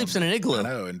around. He sleeps in an igloo. I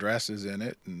know, and dresses in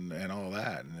it and all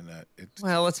that. And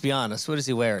well, let's be honest. What is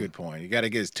he wearing? Good point. You got to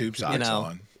get his tube socks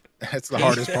on. That's the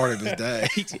hardest part of his day.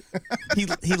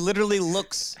 He literally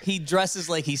he dresses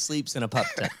like he sleeps in a pup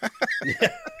tent.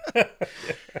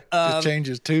 Just change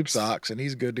his tube socks and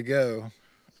he's good to go.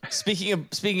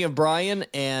 Speaking of Brian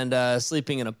and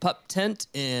sleeping in a pup tent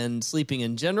and sleeping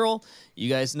in general, you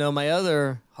guys know my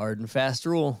other hard and fast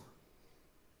rule.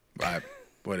 Right.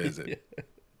 What is it?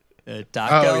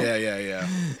 Taco. Oh, yeah.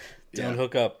 Don't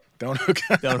hook up. Don't hook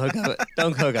up. Don't hook up.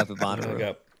 Don't hook up at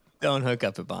Bonnaroo. Don't hook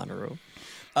up at Bonnaroo.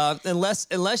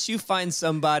 Unless you find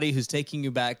somebody who's taking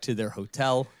you back to their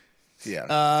hotel.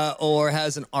 Yeah. Or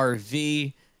has an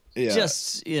RV. Yeah.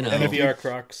 Just, And if you are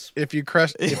Crocs. If you're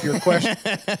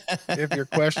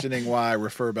questioning why,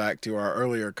 refer back to our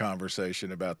earlier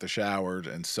conversation about the showers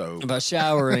and soap. About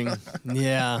showering.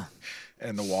 Yeah.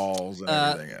 And the walls and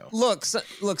everything else.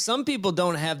 Look, some people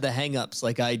don't have the hang-ups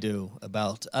like I do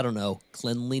about,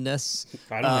 cleanliness.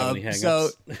 I don't have any hang-ups. So,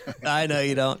 I know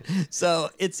you don't. So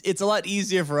it's a lot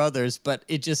easier for others, but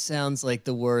it just sounds like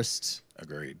the worst.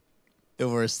 Agreed. The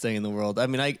worst thing in the world. I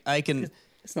mean, I can...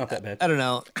 It's not that bad. I don't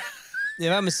know.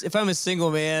 If I'm a single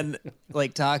man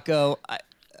like Taco,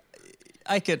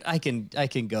 I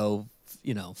can go,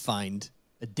 find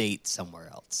a date somewhere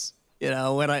else.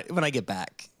 When I get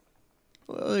back.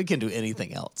 Well, I can do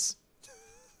anything else.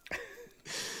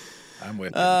 I'm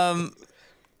with you.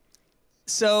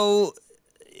 So,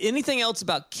 anything else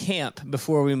about camp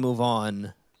before we move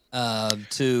on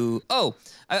to? Oh,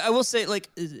 I will say,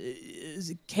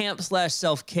 camp /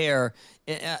 self-care.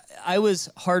 I was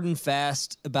hard and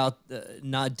fast about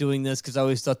not doing this because I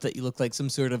always thought that you looked like some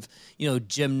sort of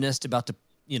gymnast about to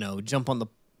jump on the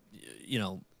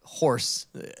horse,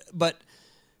 but.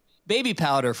 Baby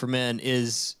powder for men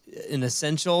is an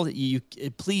essential.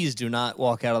 Please do not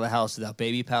walk out of the house without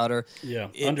baby powder. Yeah,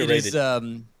 underrated.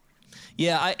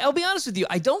 Yeah, I'll be honest with you.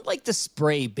 I don't like the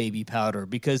spray baby powder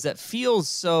because that feels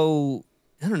so.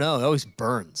 I don't know. It always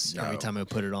burns every time I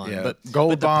put it on. Yeah, but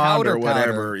Gold the Bond powder or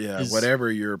whatever. Yeah, is,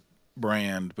 whatever your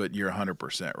brand, but you're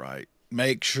 100% right.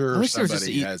 Make sure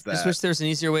somebody has that. I just wish there was an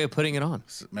easier way of putting it on.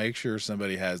 Make sure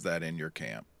somebody has that in your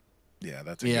camp. Yeah,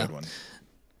 that's a good one.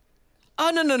 Oh,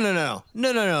 no.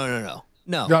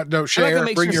 No. Don't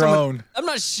share. Bring your own. I'm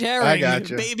not sharing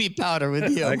baby powder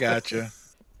with you. I got you.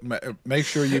 Make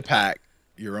sure you pack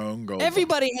your own Gold.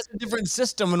 Everybody has a different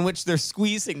system in which they're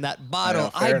squeezing that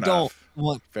bottle. I don't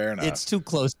want. Fair enough. It's too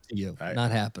close to you.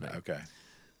 Not happening. Okay.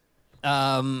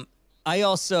 I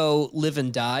also live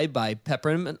and die by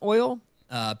peppermint oil.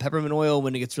 Peppermint oil,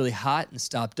 when it gets really hot and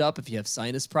stopped up, if you have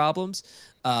sinus problems,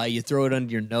 you throw it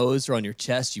under your nose or on your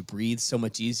chest, you breathe so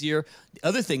much easier. The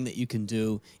other thing that you can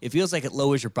do, it feels like it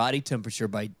lowers your body temperature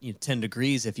by 10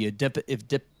 degrees if you dip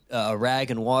a rag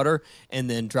in water and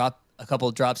then drop a couple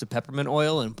of drops of peppermint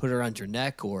oil and put it around your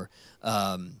neck or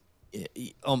on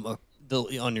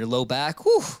your low back.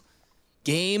 Whew,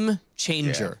 game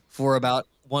changer for about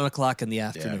 1 o'clock in the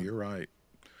afternoon. Yeah, you're right.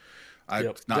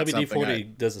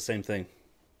 WD-40 does the same thing.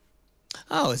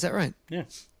 Oh, is that right? Yeah.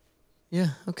 Yeah.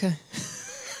 Okay.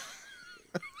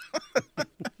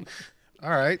 All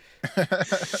right.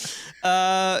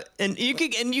 And you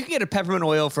can get a peppermint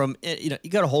oil from you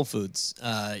go to Whole Foods.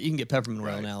 You can get peppermint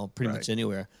oil now pretty much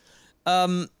anywhere.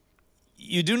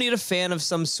 You do need a fan of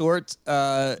some sort.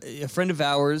 A friend of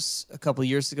ours a couple of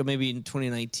years ago, maybe in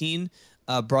 2019,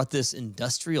 brought this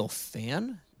industrial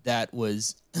fan that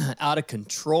was out of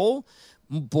control.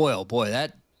 Boy, oh boy,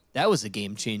 that was a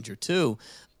game changer too.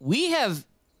 We have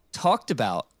talked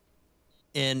about,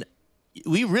 and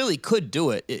we really could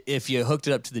do it if you hooked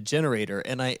it up to the generator.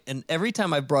 And every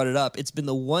time I brought it up, it's been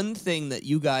the one thing that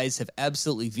you guys have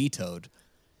absolutely vetoed.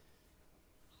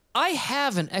 I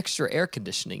have an extra air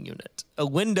conditioning unit, a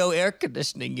window air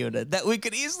conditioning unit that we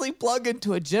could easily plug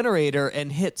into a generator and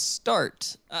hit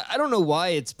start. I don't know why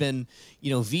it's been,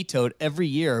 vetoed every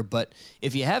year, but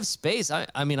if you have space,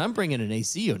 I'm bringing an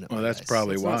AC unit. Well, that's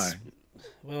probably why.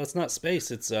 Well, it's not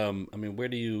space. It's, where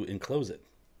do you enclose it?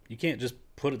 You can't just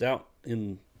put it out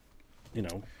in,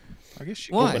 I guess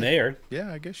you open air.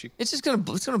 Yeah, I guess you. It's just gonna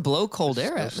blow cold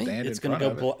air at me. It's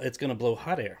gonna blow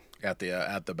hot air. At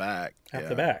the back. At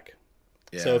the back.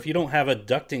 Yeah. So if you don't have a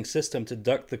ducting system to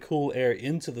duct the cool air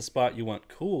into the spot you want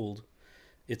cooled,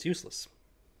 it's useless.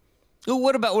 Oh,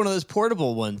 what about one of those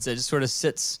portable ones that just sort of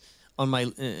sits on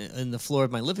in the floor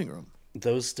of my living room?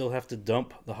 Those still have to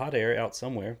dump the hot air out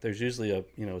somewhere. There's usually a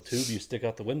tube you stick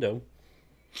out the window.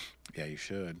 Yeah, you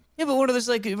should. Yeah, but what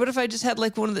if I just had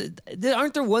one of the?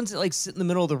 Aren't there ones that sit in the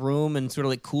middle of the room and sort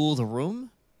of cool the room?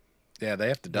 Yeah, they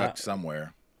have to duct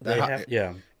somewhere.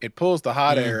 It pulls the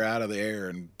hot air out of the air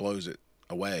and blows it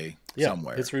away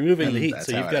somewhere. It's removing the heat,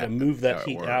 so you've got to move that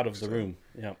heat out of the room.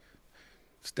 Yeah.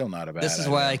 Still not a bad This is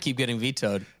idea. why I keep getting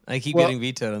vetoed. Getting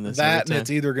vetoed on this. That, and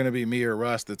it's either going to be me or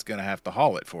Russ that's going to have to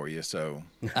haul it for you, so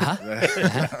that's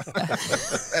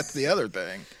the other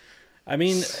thing.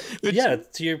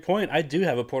 To your point, I do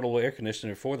have a portable air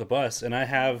conditioner for the bus, and I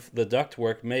have the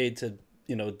ductwork made to,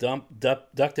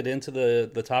 duct it into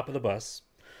the top of the bus.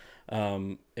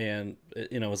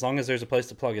 As long as there's a place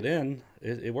to plug it in,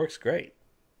 it works great.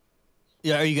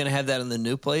 Yeah, are you going to have that in the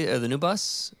new or the new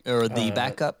bus or the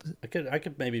backup? I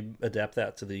could maybe adapt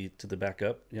that to the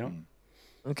backup.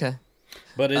 Okay.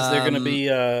 But is there going to be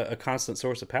a constant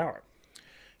source of power?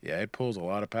 Yeah, it pulls a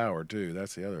lot of power too.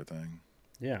 That's the other thing.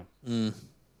 Yeah.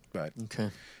 But okay.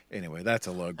 Anyway, that's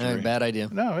a luxury. Bad idea.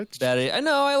 No, it's bad idea. I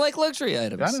know. I like luxury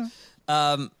items.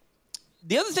 I know.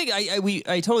 The other thing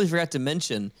I totally forgot to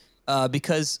mention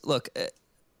because look,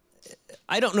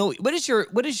 I don't know what is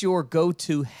your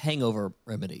go-to hangover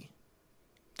remedy?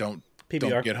 Don't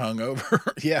PBR. Get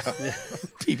hungover. Yeah.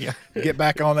 PBR. Get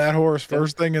back on that horse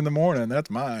first thing in the morning. That's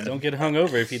mine. Don't get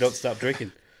hungover if you don't stop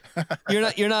drinking.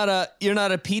 You're not a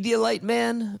Pedialyte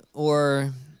man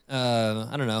or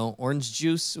I don't know, orange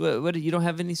juice. What you don't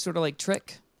have any sort of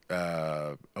trick?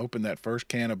 Open that first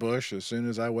can of Busch as soon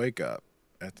as I wake up.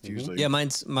 That's usually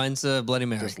mine's a Bloody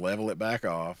Mary. Just level it back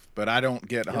off. But I don't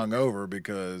get hungover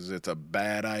because it's a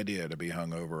bad idea to be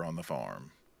hungover on the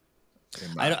farm.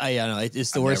 I know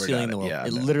it's the worst feeling in the world. Yeah,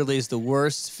 it literally is the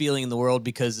worst feeling in the world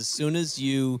because as soon as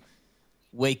you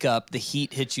wake up, the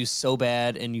heat hits you so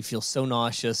bad and you feel so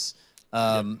nauseous.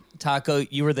 Taco,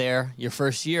 you were there. Your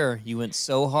first year, you went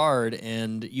so hard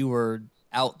and you were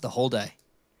out the whole day.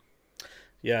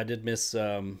 Yeah, I did miss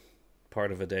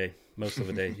part of a day. Most of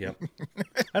the day, yep.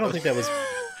 I don't think that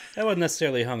wasn't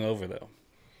necessarily hungover though.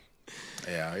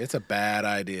 Yeah, it's a bad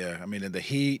idea. I mean, in the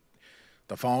heat,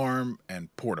 the farm, and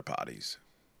porta potties.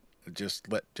 Just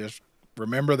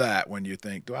remember that when you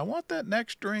think, do I want that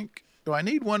next drink? Do I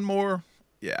need one more?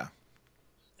 Yeah.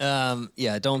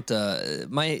 Don't,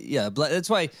 that's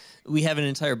why we have an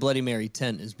entire Bloody Mary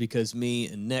tent, is because me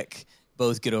and Nick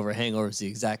both get over hangovers the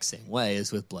exact same way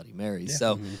as with Bloody Marys.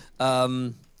 Yeah.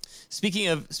 So, speaking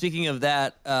of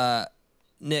that,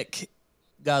 Nick,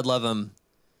 God love him,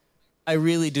 I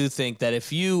really do think that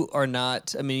if you are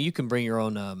not, I mean, you can bring your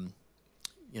own,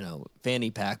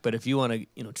 fanny pack, but if you want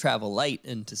to, travel light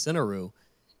into Bonnaroo,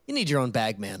 you need your own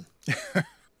bag man.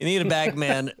 You need a bag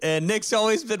man, and Nick's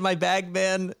always been my bag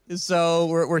man, so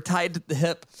we're tied to the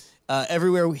hip.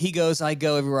 Everywhere he goes, I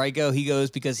go. Everywhere I go, he goes,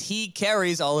 because he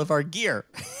carries all of our gear.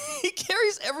 He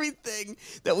carries everything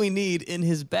that we need in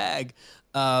his bag.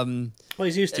 Well,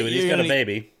 he's used to it. He's got a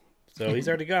baby, so he's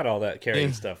already got all that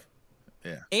carrying stuff.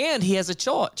 Yeah, and he has a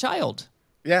child.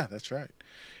 Yeah, that's right.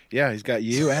 Yeah, he's got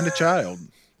you and a child.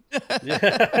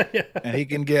 Yeah. And he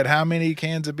can get how many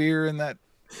cans of beer in that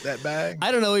bag?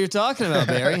 I don't know what you're talking about,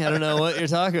 Barry. I don't know what you're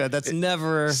talking about. That's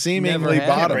never seemingly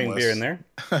bottomless. Bring beer in there.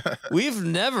 We've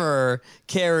never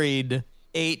carried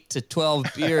 8 to 12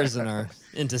 beers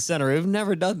into center. We've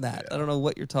never done that. Yeah. I don't know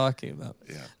what you're talking about.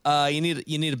 Yeah. You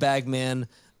need a bag man.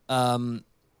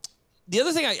 The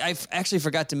other thing I actually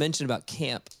forgot to mention about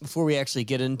camp before we actually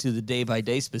get into the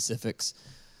day-by-day specifics,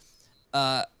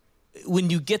 when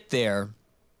you get there,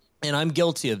 and I'm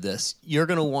guilty of this, you're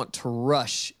going to want to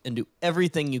rush and do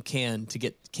everything you can to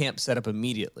get camp set up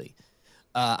immediately.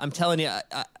 I'm telling you,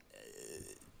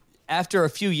 after a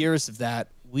few years of that,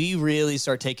 we really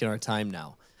start taking our time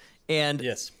now. And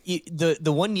yes,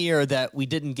 the 1 year that we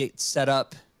didn't get set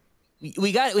up,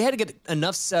 we had to get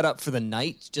enough set up for the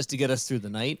night just to get us through the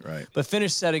night. Right. But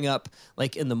finish setting up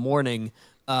like in the morning.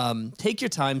 Take your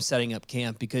time setting up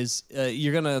camp, because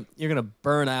you're gonna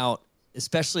burn out.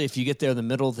 Especially if you get there in the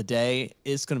middle of the day,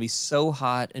 it's going to be so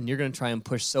hot, and you're going to try and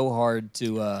push so hard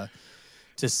to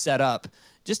set up.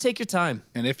 Just take your time.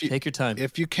 And take your time,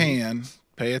 if you can,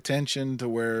 pay attention to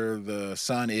where the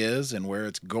sun is and where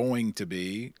it's going to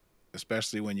be,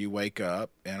 especially when you wake up,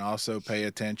 and also pay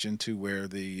attention to where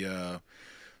the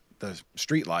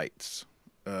street lights,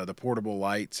 the portable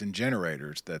lights and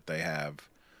generators that they have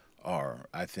are.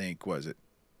 I think,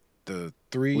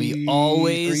 we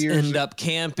always end up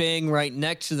camping right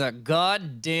next to that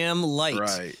goddamn light.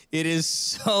 Right. It is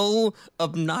so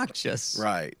obnoxious.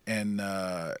 Right. And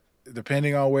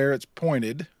depending on where it's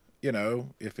pointed,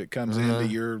 if it comes into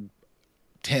your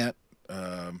tent,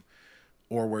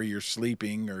 or where you're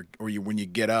sleeping, or when you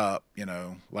get up,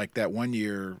 like that one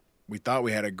year, we thought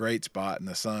we had a great spot and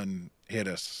the sun hit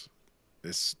us.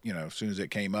 As soon as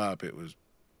it came up, it was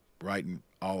right in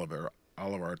all of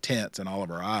our tents and all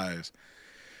of our eyes.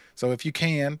 So if you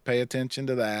can, pay attention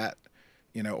to that,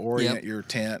 orient your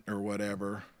tent or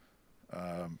whatever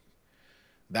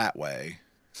that way.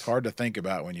 It's hard to think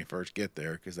about when you first get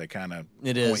there, because they kind of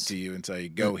point to you and say,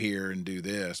 go here and do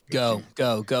this. Go.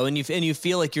 And you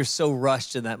feel like you're so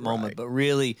rushed in that moment, right. But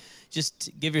really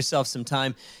just give yourself some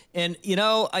time. And,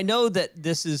 I know that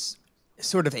this is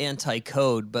sort of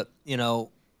anti-code, but,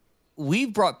 we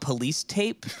brought police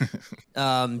tape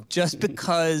just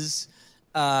because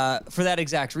for that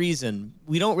exact reason.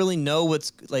 We don't really know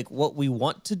what we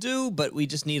want to do, but we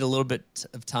just need a little bit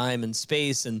of time and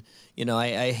space. And,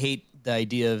 I hate the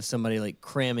idea of somebody like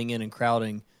cramming in and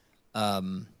crowding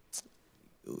us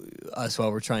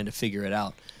while we're trying to figure it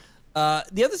out.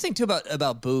 The other thing too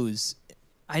about booze,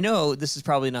 I know this is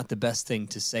probably not the best thing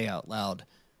to say out loud.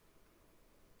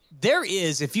 There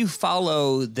is, if you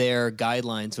follow their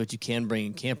guidelines, what you can bring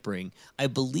and can't bring, I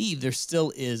believe there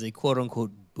still is a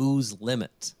quote-unquote booze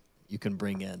limit you can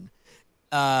bring in.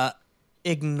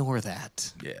 Ignore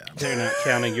that. Yeah. They're not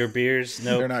counting your beers?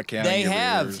 No, they're not counting your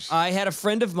beers. I had a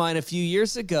friend of mine a few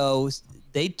years ago.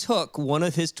 They took one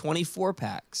of his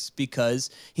 24-packs because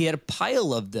he had a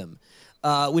pile of them,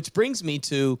 which brings me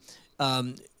to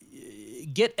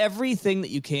get everything that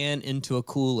you can into a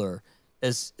cooler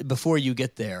before you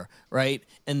get there, right?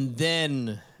 And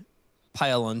then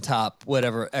pile on top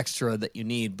whatever extra that you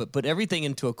need, but put everything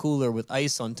into a cooler with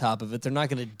ice on top of it. They're not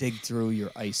going to dig through your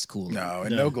ice cooler. No,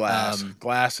 and no glass.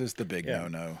 Glass is the big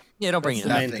no-no. Yeah, don't bring it.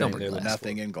 Don't bring glass.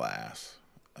 Nothing in glass.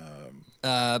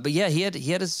 But yeah, he had a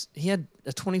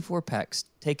 24-pack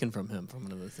taken from him from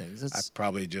one of the things. That's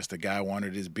probably just a guy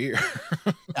wanted his beer.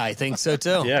 I think so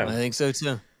too. Yeah, I think so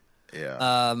too.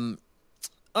 Yeah.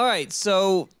 All right,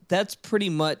 so that's pretty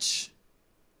much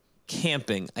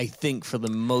camping, I think, for the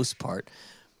most part.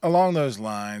 Along those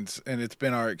lines, and it's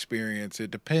been our experience,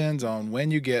 it depends on when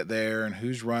you get there and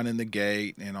who's running the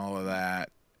gate and all of that.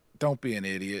 Don't be an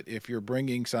idiot. If you're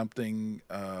bringing something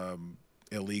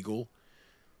illegal,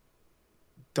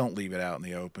 don't leave it out in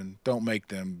the open. Don't make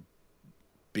them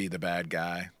be the bad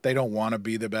guy. They don't want to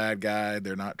be the bad guy.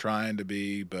 They're not trying to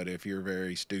be, but if you're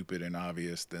very stupid and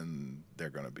obvious, then they're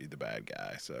going to be the bad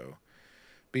guy. So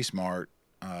be smart.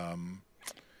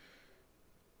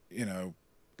 You know,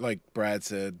 like Brad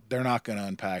said, they're not going to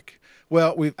unpack.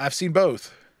 Well, I've seen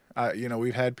both. You know,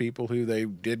 we've had people who they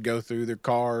did go through their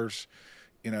cars,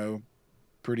 you know,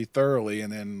 pretty thoroughly,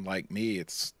 and then like me,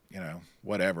 it's, you know,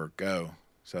 whatever, go.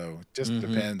 So it just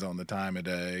depends on the time of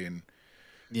day, and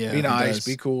be nice,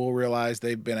 be cool, realize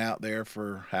they've been out there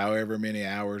for however many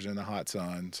hours in the hot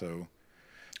sun. So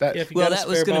that, if you got a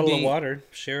spare bottle of water,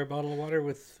 share a bottle of water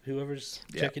with whoever's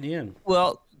checking you in.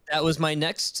 Well, that was my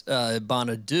next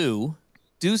Bonnaroo.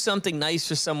 Do something nice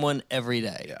for someone every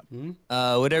day. Yeah.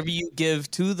 Mm-hmm. Whatever you give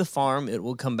to the farm, it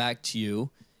will come back to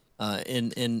you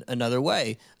in another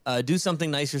way. Do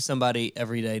something nice for somebody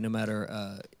every day, no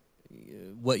matter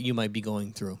what you might be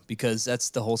going through, because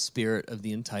that's the whole spirit of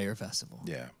the entire festival.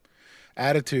 Yeah.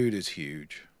 Attitude is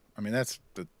huge. I mean, that's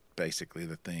basically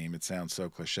the theme. It sounds so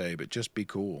cliche, but just be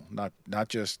cool. Not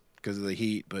just because of the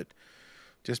heat, but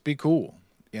just be cool.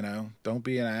 You know, don't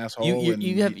be an asshole,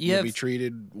 you'll be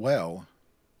treated well.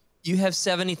 You have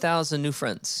 70,000 new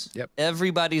friends. Yep.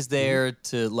 Everybody's there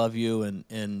to love you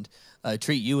and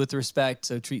treat you with respect,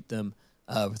 so treat them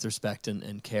with respect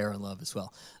and care and love as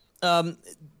well.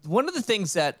 One of the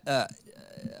things that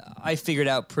I figured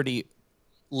out pretty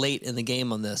late in the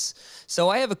game on this, so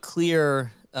I have a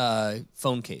clear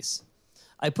phone case.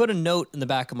 I put a note in the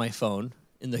back of my phone,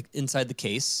 inside the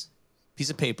case,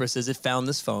 piece of paper, says, "It found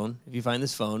this phone. If you find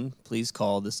this phone, please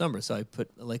call this number." So I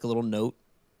put like a little note.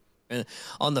 And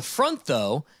on the front,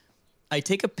 though, I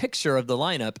take a picture of the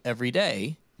lineup every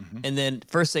day, and then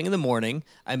first thing in the morning,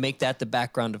 I make that the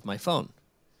background of my phone,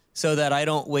 so that I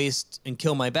don't waste and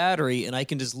kill my battery, and I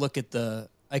can just look at the.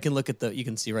 You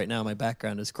can see right now my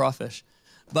background is crawfish,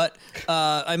 but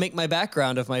I make my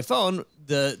background of my phone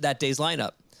that day's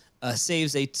lineup.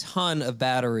 Saves a ton of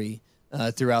battery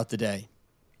throughout the day.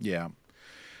 Yeah.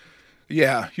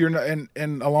 You're not,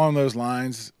 and along those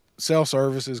lines, cell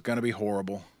service is going to be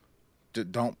horrible.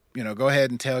 Don't, go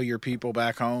ahead and tell your people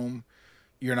back home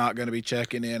you're not going to be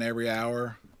checking in every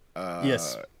hour.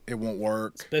 Yes. It won't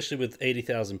work. Especially with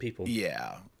 80,000 people.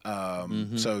 Yeah.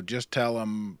 So just tell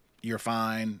them you're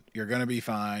fine. You're going to be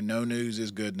fine. No news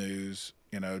is good news.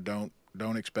 Don't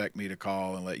expect me to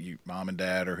call and let you, mom and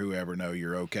dad or whoever, know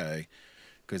you're okay,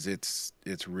 because it's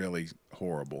really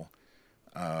horrible.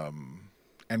 And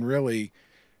really,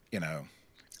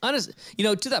 honestly,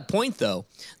 to that point though,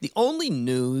 the only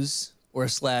news or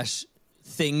 /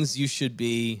 things you should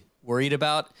be worried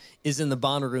about is in the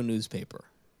Bonnaroo newspaper.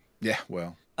 Yeah,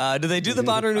 well. Do they do the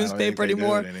Bonnaroo newspaper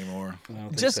anymore?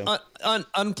 Just so.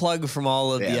 Unplug from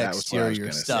all of the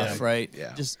exterior stuff, right?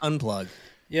 Yeah. Just unplug.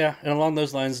 Yeah, and along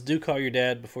those lines, do call your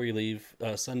dad before you leave.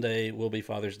 Sunday will be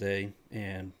Father's Day,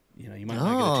 and you might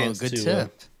not get a chance good to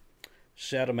tip.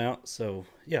 shout him out. So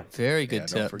yeah, very good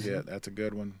tip. Don't forget, that's a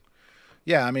good one.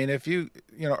 Yeah, I mean, if you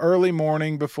early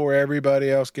morning before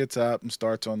everybody else gets up and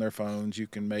starts on their phones, you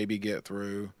can maybe get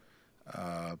through.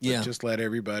 But just let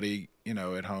everybody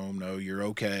at home know you're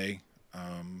okay,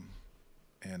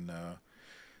 and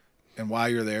while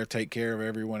you're there, take care of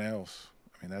everyone else.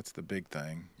 I mean, that's the big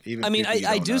thing.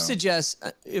 I do suggest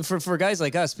for guys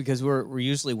like us, because we're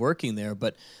usually working there,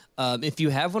 but if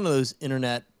you have one of those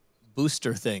internet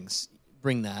booster things,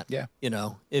 bring that. Yeah.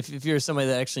 If you're somebody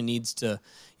that actually needs to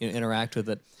interact with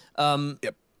it.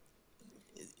 Yep.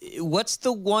 What's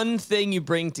the one thing you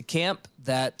bring to camp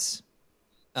that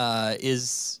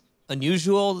is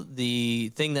unusual?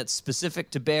 The thing that's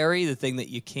specific to Barry, the thing that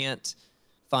you can't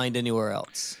find anywhere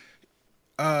else?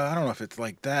 I don't know if it's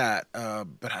like that,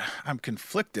 but I'm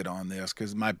conflicted on this,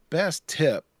 because my best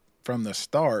tip from the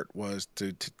start was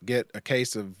to get a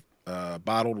case of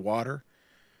bottled water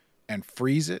and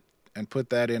freeze it and put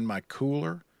that in my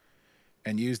cooler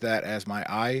and use that as my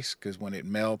ice, because when it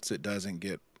melts, it doesn't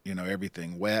get,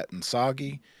 everything wet and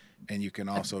soggy, and you can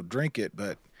also drink it.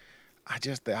 But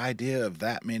the idea of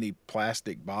that many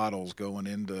plastic bottles going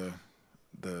into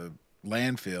the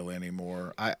landfill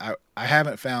anymore, I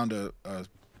haven't found a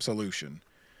solution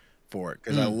for it,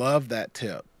 because I love that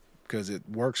tip, because it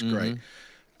works great.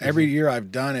 Every year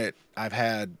I've done it, I've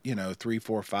had 3,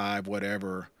 4, 5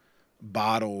 whatever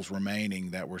bottles remaining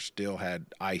that were still had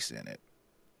ice in it,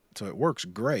 so it works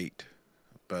great.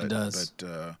 But it does.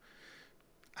 But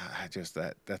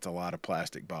that's a lot of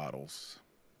plastic bottles.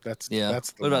 That's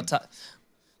what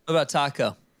about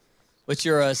Taco? What's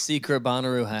your secret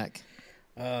Bonnaroo hack?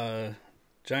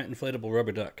 Giant inflatable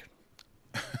rubber duck.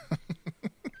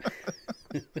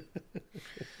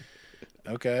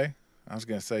 Okay. I was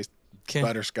going to say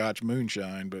butterscotch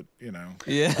moonshine, but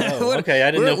Yeah. Oh, okay,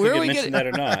 I didn't know if we could mention that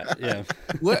or not. Yeah.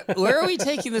 Where are we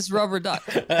taking this rubber duck?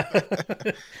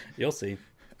 You'll see.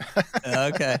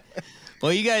 Okay.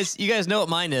 Well, you guys know what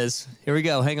mine is. Here we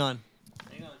go. Hang on.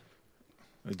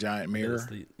 A giant mirror. It's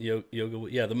the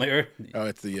yoga. Yeah, the mirror. Oh,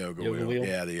 it's the yoga wheel.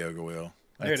 Yeah, the yoga wheel.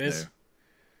 There it is.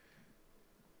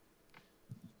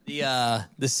 New.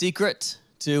 The secret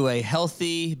to a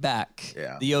healthy back.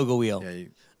 Yeah. The yoga wheel. Yeah.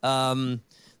 The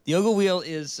yoga wheel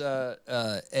is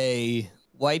a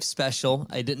wife special.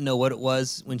 I didn't know what it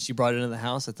was when she brought it into the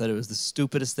house. I thought it was the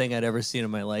stupidest thing I'd ever seen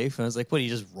in my life. And I was like, what, do you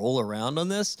just roll around on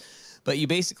this? But you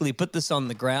basically put this on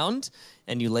the ground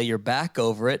and you lay your back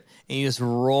over it and you just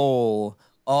roll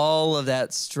all of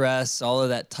that stress, all of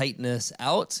that tightness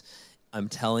out. I'm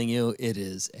telling you, it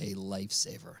is a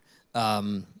lifesaver.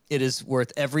 It is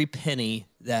worth every penny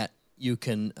that you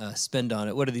can spend on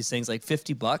it. What are these things, like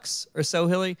 $50 or so,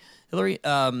 Hillary?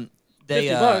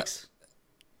 $50.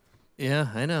 Yeah,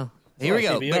 I know. Here we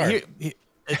go. But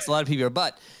it's a lot of PBR.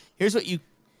 But here's what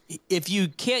if you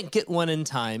can't get one in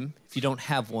time, if you don't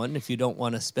have one, if you don't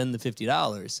want to spend the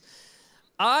 $50,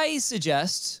 I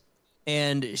suggest,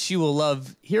 and she will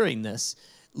love hearing this,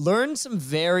 learn some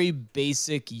very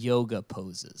basic yoga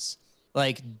poses,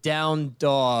 like down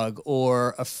dog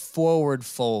or a forward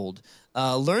fold.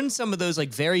 Learn some of those like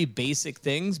very basic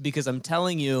things, because I'm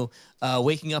telling you,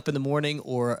 waking up in the morning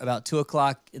or about 2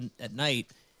 o'clock at night,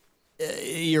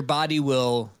 your body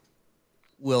will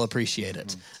appreciate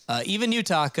it. Even you,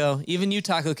 Taco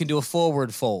can do a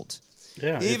forward fold.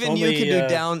 Yeah. Even you can do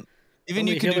down. Even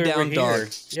you can do down dog.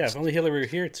 Yeah. If only Hillary were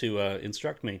here to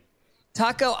instruct me.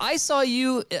 Taco, I saw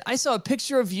a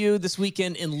picture of you this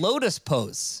weekend in lotus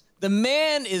pose. The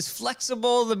man is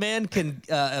flexible. The man can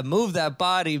move that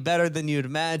body better than you'd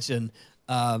imagine.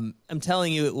 I'm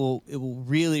telling you, it will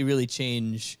really, really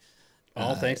change.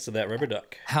 All thanks to that rubber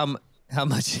duck. How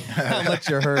much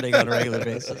you're hurting on a regular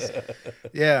basis.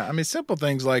 Yeah, I mean, simple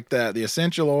things like that. The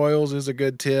essential oils is a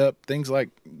good tip. Things like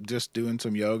just doing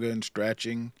some yoga and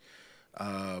stretching.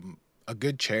 A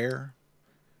good chair,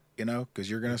 because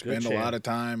you're going to spend a lot of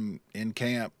time in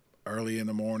camp early in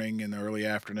the morning and the early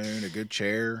afternoon. A good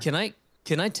chair. Can I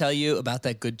tell you about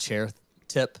that good chair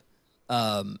tip?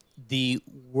 The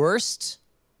worst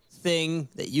thing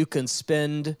that you can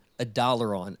spend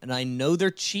 $1 on, and I know they're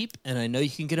cheap, and I know you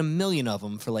can get 1 million of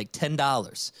them for like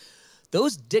 $10.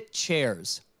 Those dick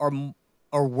chairs are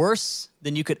worse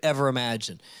than you could ever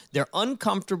imagine. They're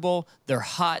uncomfortable, they're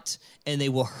hot, and they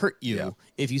will hurt you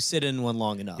if you sit in one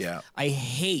long enough. Yeah. I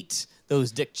hate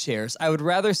those dick chairs. I would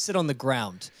rather sit on the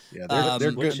ground. Yeah,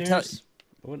 they're good chairs.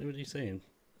 What are you saying?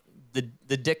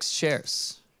 The Dick's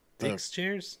chairs. Dick's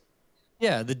chairs?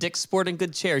 Yeah, the Dick's Sporting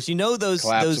Good chairs. You know those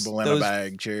collapsible those in a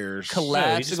bag chairs.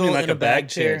 Collapsible like in a bag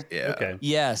chair. Yeah. Okay.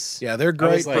 Yes. Yeah, they're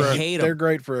great they're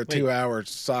great for a 2-hour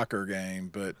soccer game,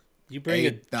 but you bring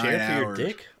a chair for your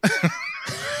dick?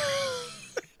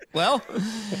 Well,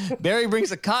 Barry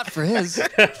brings a cot for his.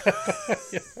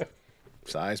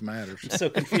 Size matters. I'm so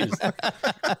confused.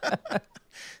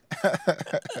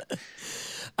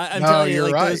 I'm telling you,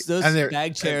 like right. those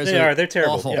bag chairs they're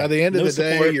terrible. awful. By the end of the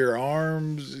day, support. your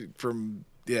arms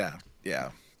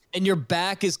and your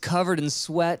back is covered in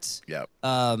sweat. Yep.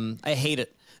 I hate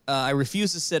it. I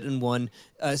refuse to sit in one.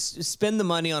 Spend the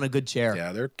money on a good chair.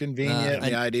 Yeah, they're convenient.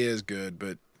 The idea is good,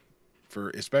 but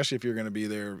especially if you're going to be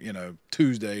there,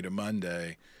 Tuesday to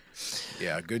Monday,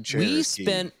 a good chair.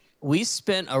 We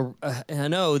spent I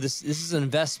know this is an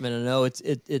investment. I know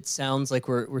it sounds like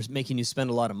we're making you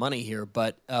spend a lot of money here,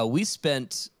 but we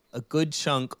spent a good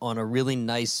chunk on a really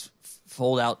nice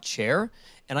fold out chair,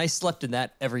 and I slept in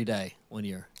that every day one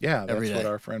year. Yeah, that's what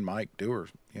our friend Mike Dewar,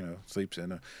 sleeps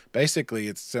in. Basically,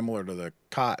 it's similar to the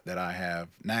cot that I have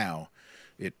now.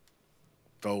 It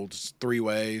folds 3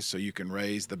 ways, so you can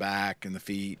raise the back and the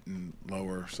feet and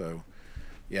lower. So,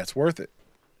 yeah, it's worth it.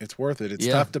 It's worth it. It's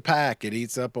tough to pack. It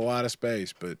eats up a lot of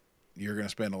space, but you're going to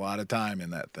spend a lot of time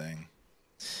in that thing.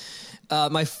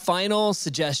 My final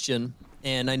suggestion,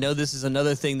 and I know this is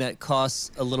another thing that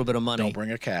costs a little bit of money. Don't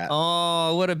bring a cat.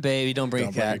 Oh, what a baby. Don't bring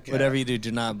a cat. Whatever you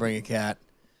do not bring a cat.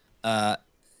 I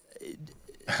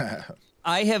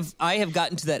have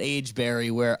gotten to that age,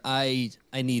 Barry, where I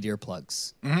need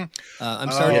earplugs. Mm-hmm.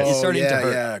 It's starting to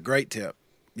hurt. Yeah, great tip.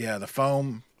 Yeah, the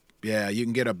foam. Yeah, you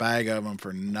can get a bag of them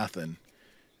for nothing.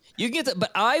 You can get that,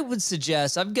 but I would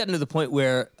suggest, I've gotten to the point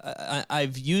where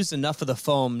I've used enough of the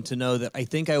foam to know that I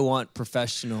think I want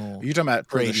professional. Are you talking about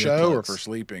for the show plugs. Or for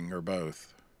sleeping or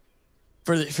both?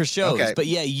 For shows. Okay. But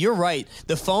yeah, you're right.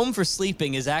 The foam for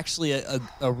sleeping is actually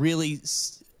a really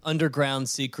underground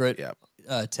secret. Yep.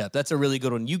 tip. That's a really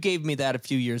good one. You gave me that a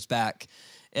few years back.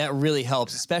 It really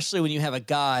helps, especially when you have a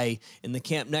guy in the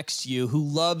camp next to you who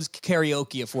loves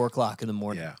karaoke at 4:00 in the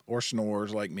morning. Yeah, or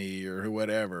snores like me or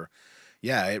whatever.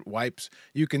 Yeah, it wipes.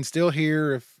 You can still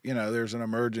hear if, there's an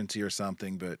emergency or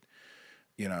something, but,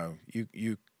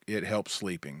 it helps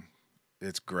sleeping.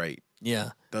 It's great.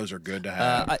 Yeah. Those are good to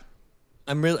have.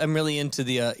 I'm really into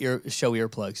the show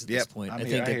earplugs at this point. I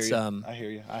think it's I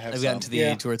hear you. I've gotten to the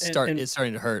age where it's starting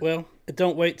to hurt. Well,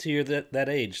 don't wait till you're that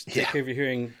age. Take care of your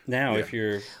hearing now. If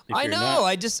you're I know.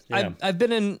 I've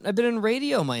been in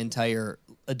radio my entire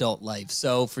adult life.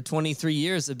 So for 23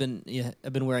 years I've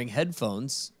been wearing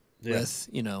headphones with,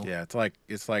 Yeah, it's like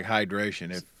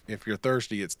hydration. If you're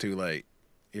thirsty, it's too late.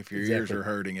 If your ears are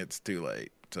hurting, it's too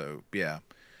late. So, yeah.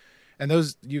 And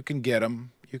those, you can get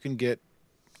them. You can get,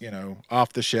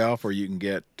 off the shelf, or you can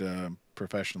get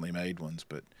professionally made ones,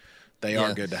 but they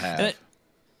are good to have.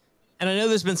 And I know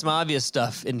there's been some obvious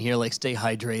stuff in here, like stay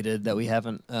hydrated, that we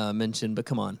haven't mentioned, but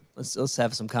come on, let's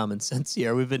have some common sense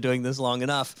here. We've been doing this long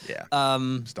enough. Yeah.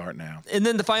 Start now. And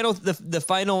then the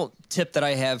final tip that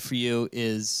I have for you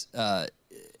is,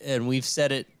 and we've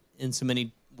said it in so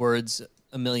many words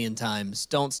a million times,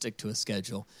 don't stick to a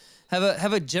schedule.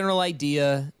 Have a general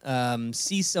idea.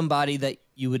 See somebody that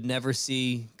you would never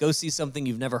see. Go see something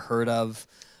you've never heard of.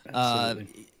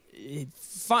 Absolutely.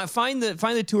 Find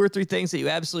the 2 or 3 things that you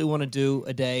absolutely want to do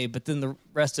a day, but then the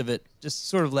rest of it, just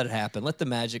sort of let it happen. Let the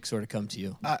magic sort of come to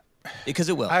you, because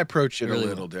it will. I approach it really a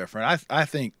little different. I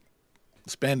think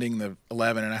spending the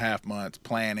 11 and a half months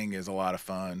planning is a lot of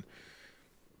fun.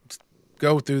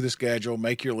 Go through the schedule,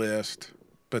 make your list,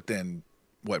 but then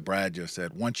what Brad just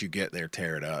said, once you get there,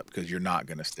 tear it up, because you're not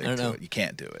going to stick to it. You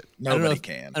can't do it. Nobody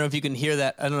can. I don't know if you can hear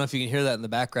that. I don't know if you can hear that in the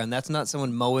background. That's not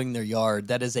someone mowing their yard.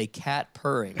 That is a cat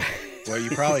purring. Well, you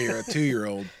probably hear a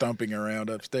 2-year-old thumping around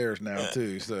upstairs now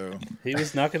too. So he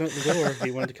was knocking at the door.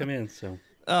 He wanted to come in. So.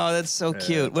 Oh, that's so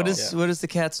cute. What is the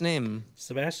cat's name?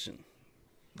 Sebastian.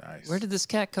 Nice. Where did this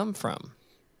cat come from?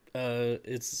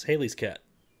 It's Haley's cat.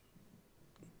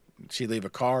 Did she leave a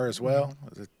car as well?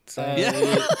 Is it same?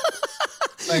 Yeah.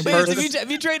 Wait,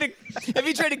 have you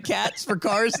traded cats for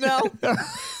cars now?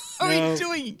 Are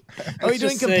we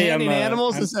doing companion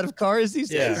animals instead of cars these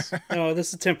days? No,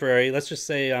 this is temporary. Let's just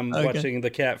say I'm watching the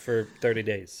cat for 30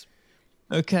 days.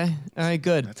 Okay. All right,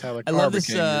 good. That's how the car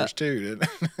became yours too, didn't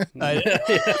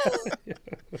it?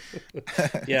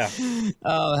 Yeah.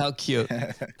 Oh, how cute.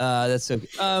 That's so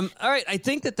cute. All right, I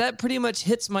think that pretty much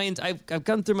hits my... I've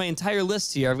gone through my entire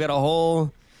list here. I've got a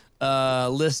whole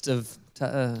list of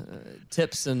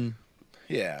tips and...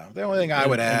 Yeah, the only thing I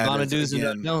would add is,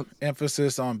 again,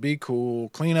 emphasis on be cool,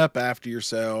 clean up after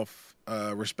yourself,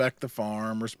 respect the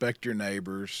farm, respect your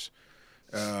neighbors,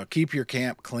 keep your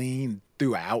camp clean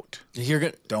throughout.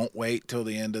 Don't wait till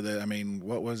the end of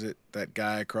what was it, that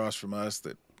guy across from us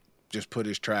that just put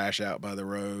his trash out by the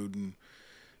road,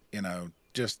 and,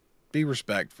 just be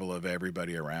respectful of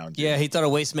everybody around you. Yeah, he thought a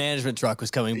waste management truck was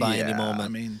coming by any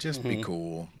moment. Just be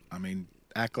cool.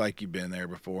 Act like you've been there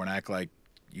before, and act like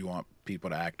you want people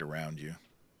to act around you.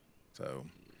 So,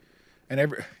 and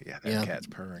that cat's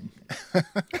purring.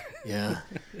 Yeah.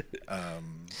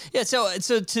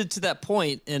 So to that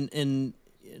point, and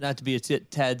not to be a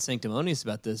tad sanctimonious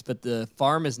about this, but the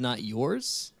farm is not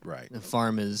yours. Right. The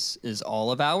farm is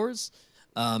all of ours.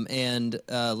 And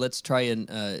let's try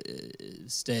and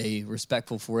stay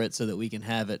respectful for it so that we can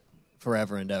have it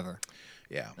forever and ever.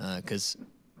 Yeah. Because,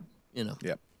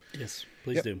 Yep. Yes,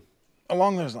 please do.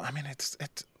 Along those lines,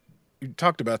 it's you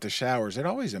talked about the showers. It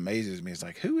always amazes me. It's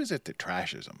like, who is it that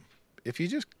trashes them? If you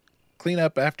just clean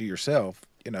up after yourself,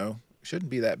 it shouldn't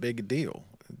be that big a deal.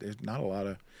 There's not a lot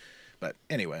of, but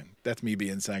anyway, that's me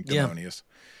being sanctimonious.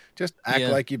 Just act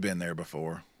like you've been there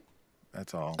before.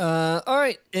 That's all. All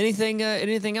right. Anything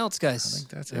else, guys? I think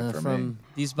that's it from me.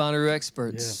 These Bonnaroo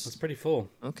experts. Yeah, that's pretty full.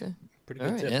 Okay. Pretty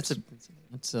good tips.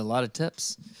 That's a lot of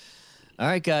tips. All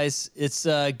right, guys. It's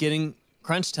getting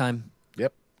crunch time.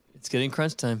 Yep. It's getting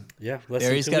crunch time. Yeah.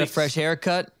 Barry's got a fresh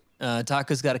haircut.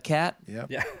 Taco's got a cat. Yep.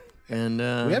 Yeah. And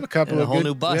we have a couple of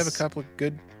new bus. We have a couple of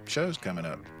good shows coming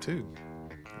up too.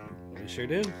 We sure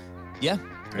do. Yeah.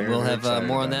 We'll have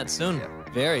more on that soon. Yep.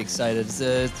 Very excited.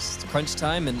 It's crunch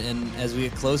time, and as we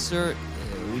get closer,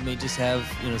 we may just have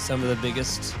some of the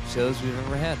biggest shows we've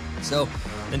ever had. So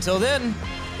until then,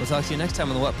 we'll talk to you next time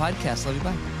on the What Podcast. Love you.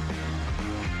 Bye.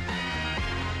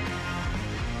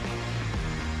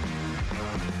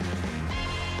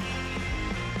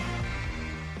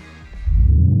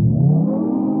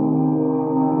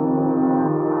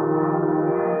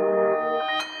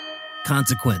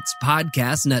 Consequence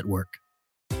Podcast Network.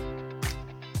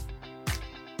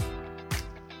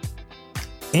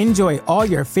 Enjoy all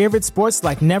your favorite sports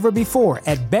like never before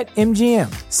at BetMGM.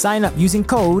 Sign up using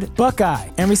code Buckeye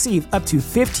and receive up to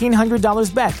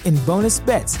 $1,500 back in bonus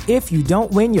bets if you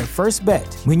don't win your first bet.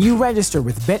 When you register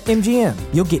with BetMGM,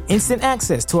 you'll get instant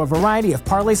access to a variety of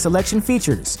parlay selection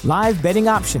features, live betting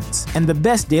options, and the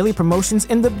best daily promotions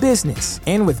in the business.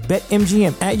 And with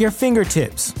BetMGM at your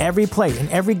fingertips, every play and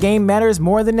every game matters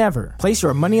more than ever. Place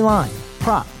your money line,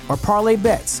 prop, or parlay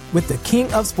bets with the king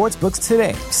of sportsbooks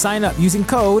today. Sign up using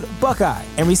code Buckeye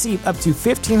and receive up to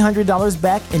 $1,500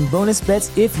 back in bonus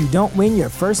bets if you don't win your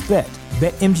first bet.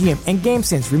 BetMGM and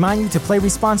GameSense remind you to play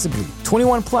responsibly.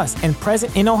 21 plus and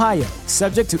present in Ohio,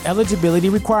 subject to eligibility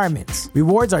requirements.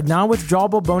 Rewards are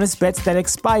non-withdrawable bonus bets that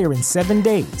expire in 7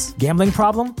 days. Gambling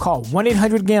problem? Call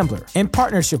 1-800-GAMBLER. In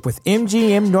partnership with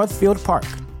MGM Northfield Park.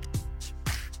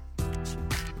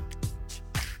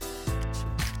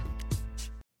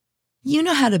 You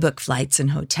know how to book flights and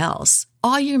hotels.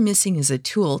 All you're missing is a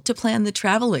tool to plan the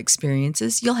travel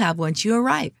experiences you'll have once you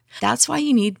arrive. That's why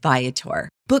you need Viator.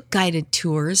 Book guided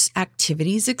tours,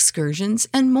 activities, excursions,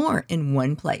 and more in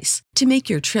one place to make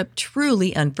your trip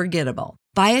truly unforgettable.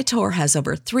 Viator has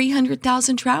over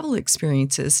 300,000 travel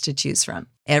experiences to choose from.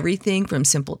 Everything from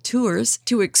simple tours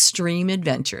to extreme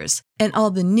adventures and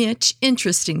all the niche,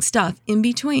 interesting stuff in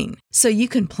between. So you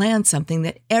can plan something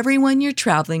that everyone you're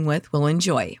traveling with will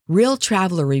enjoy. Real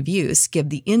traveler reviews give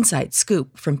the inside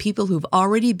scoop from people who've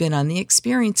already been on the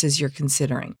experiences you're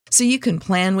considering. So you can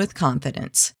plan with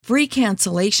confidence. Free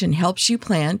cancellation helps you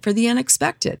plan for the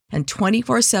unexpected. And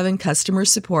 24/7 customer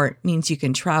support means you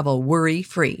can travel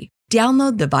worry-free.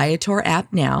 Download the Viator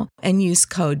app now and use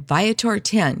code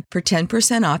Viator10 for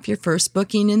 10% off your first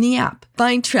booking in the app.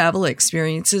 Find travel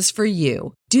experiences for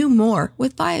you. Do more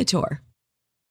with Viator.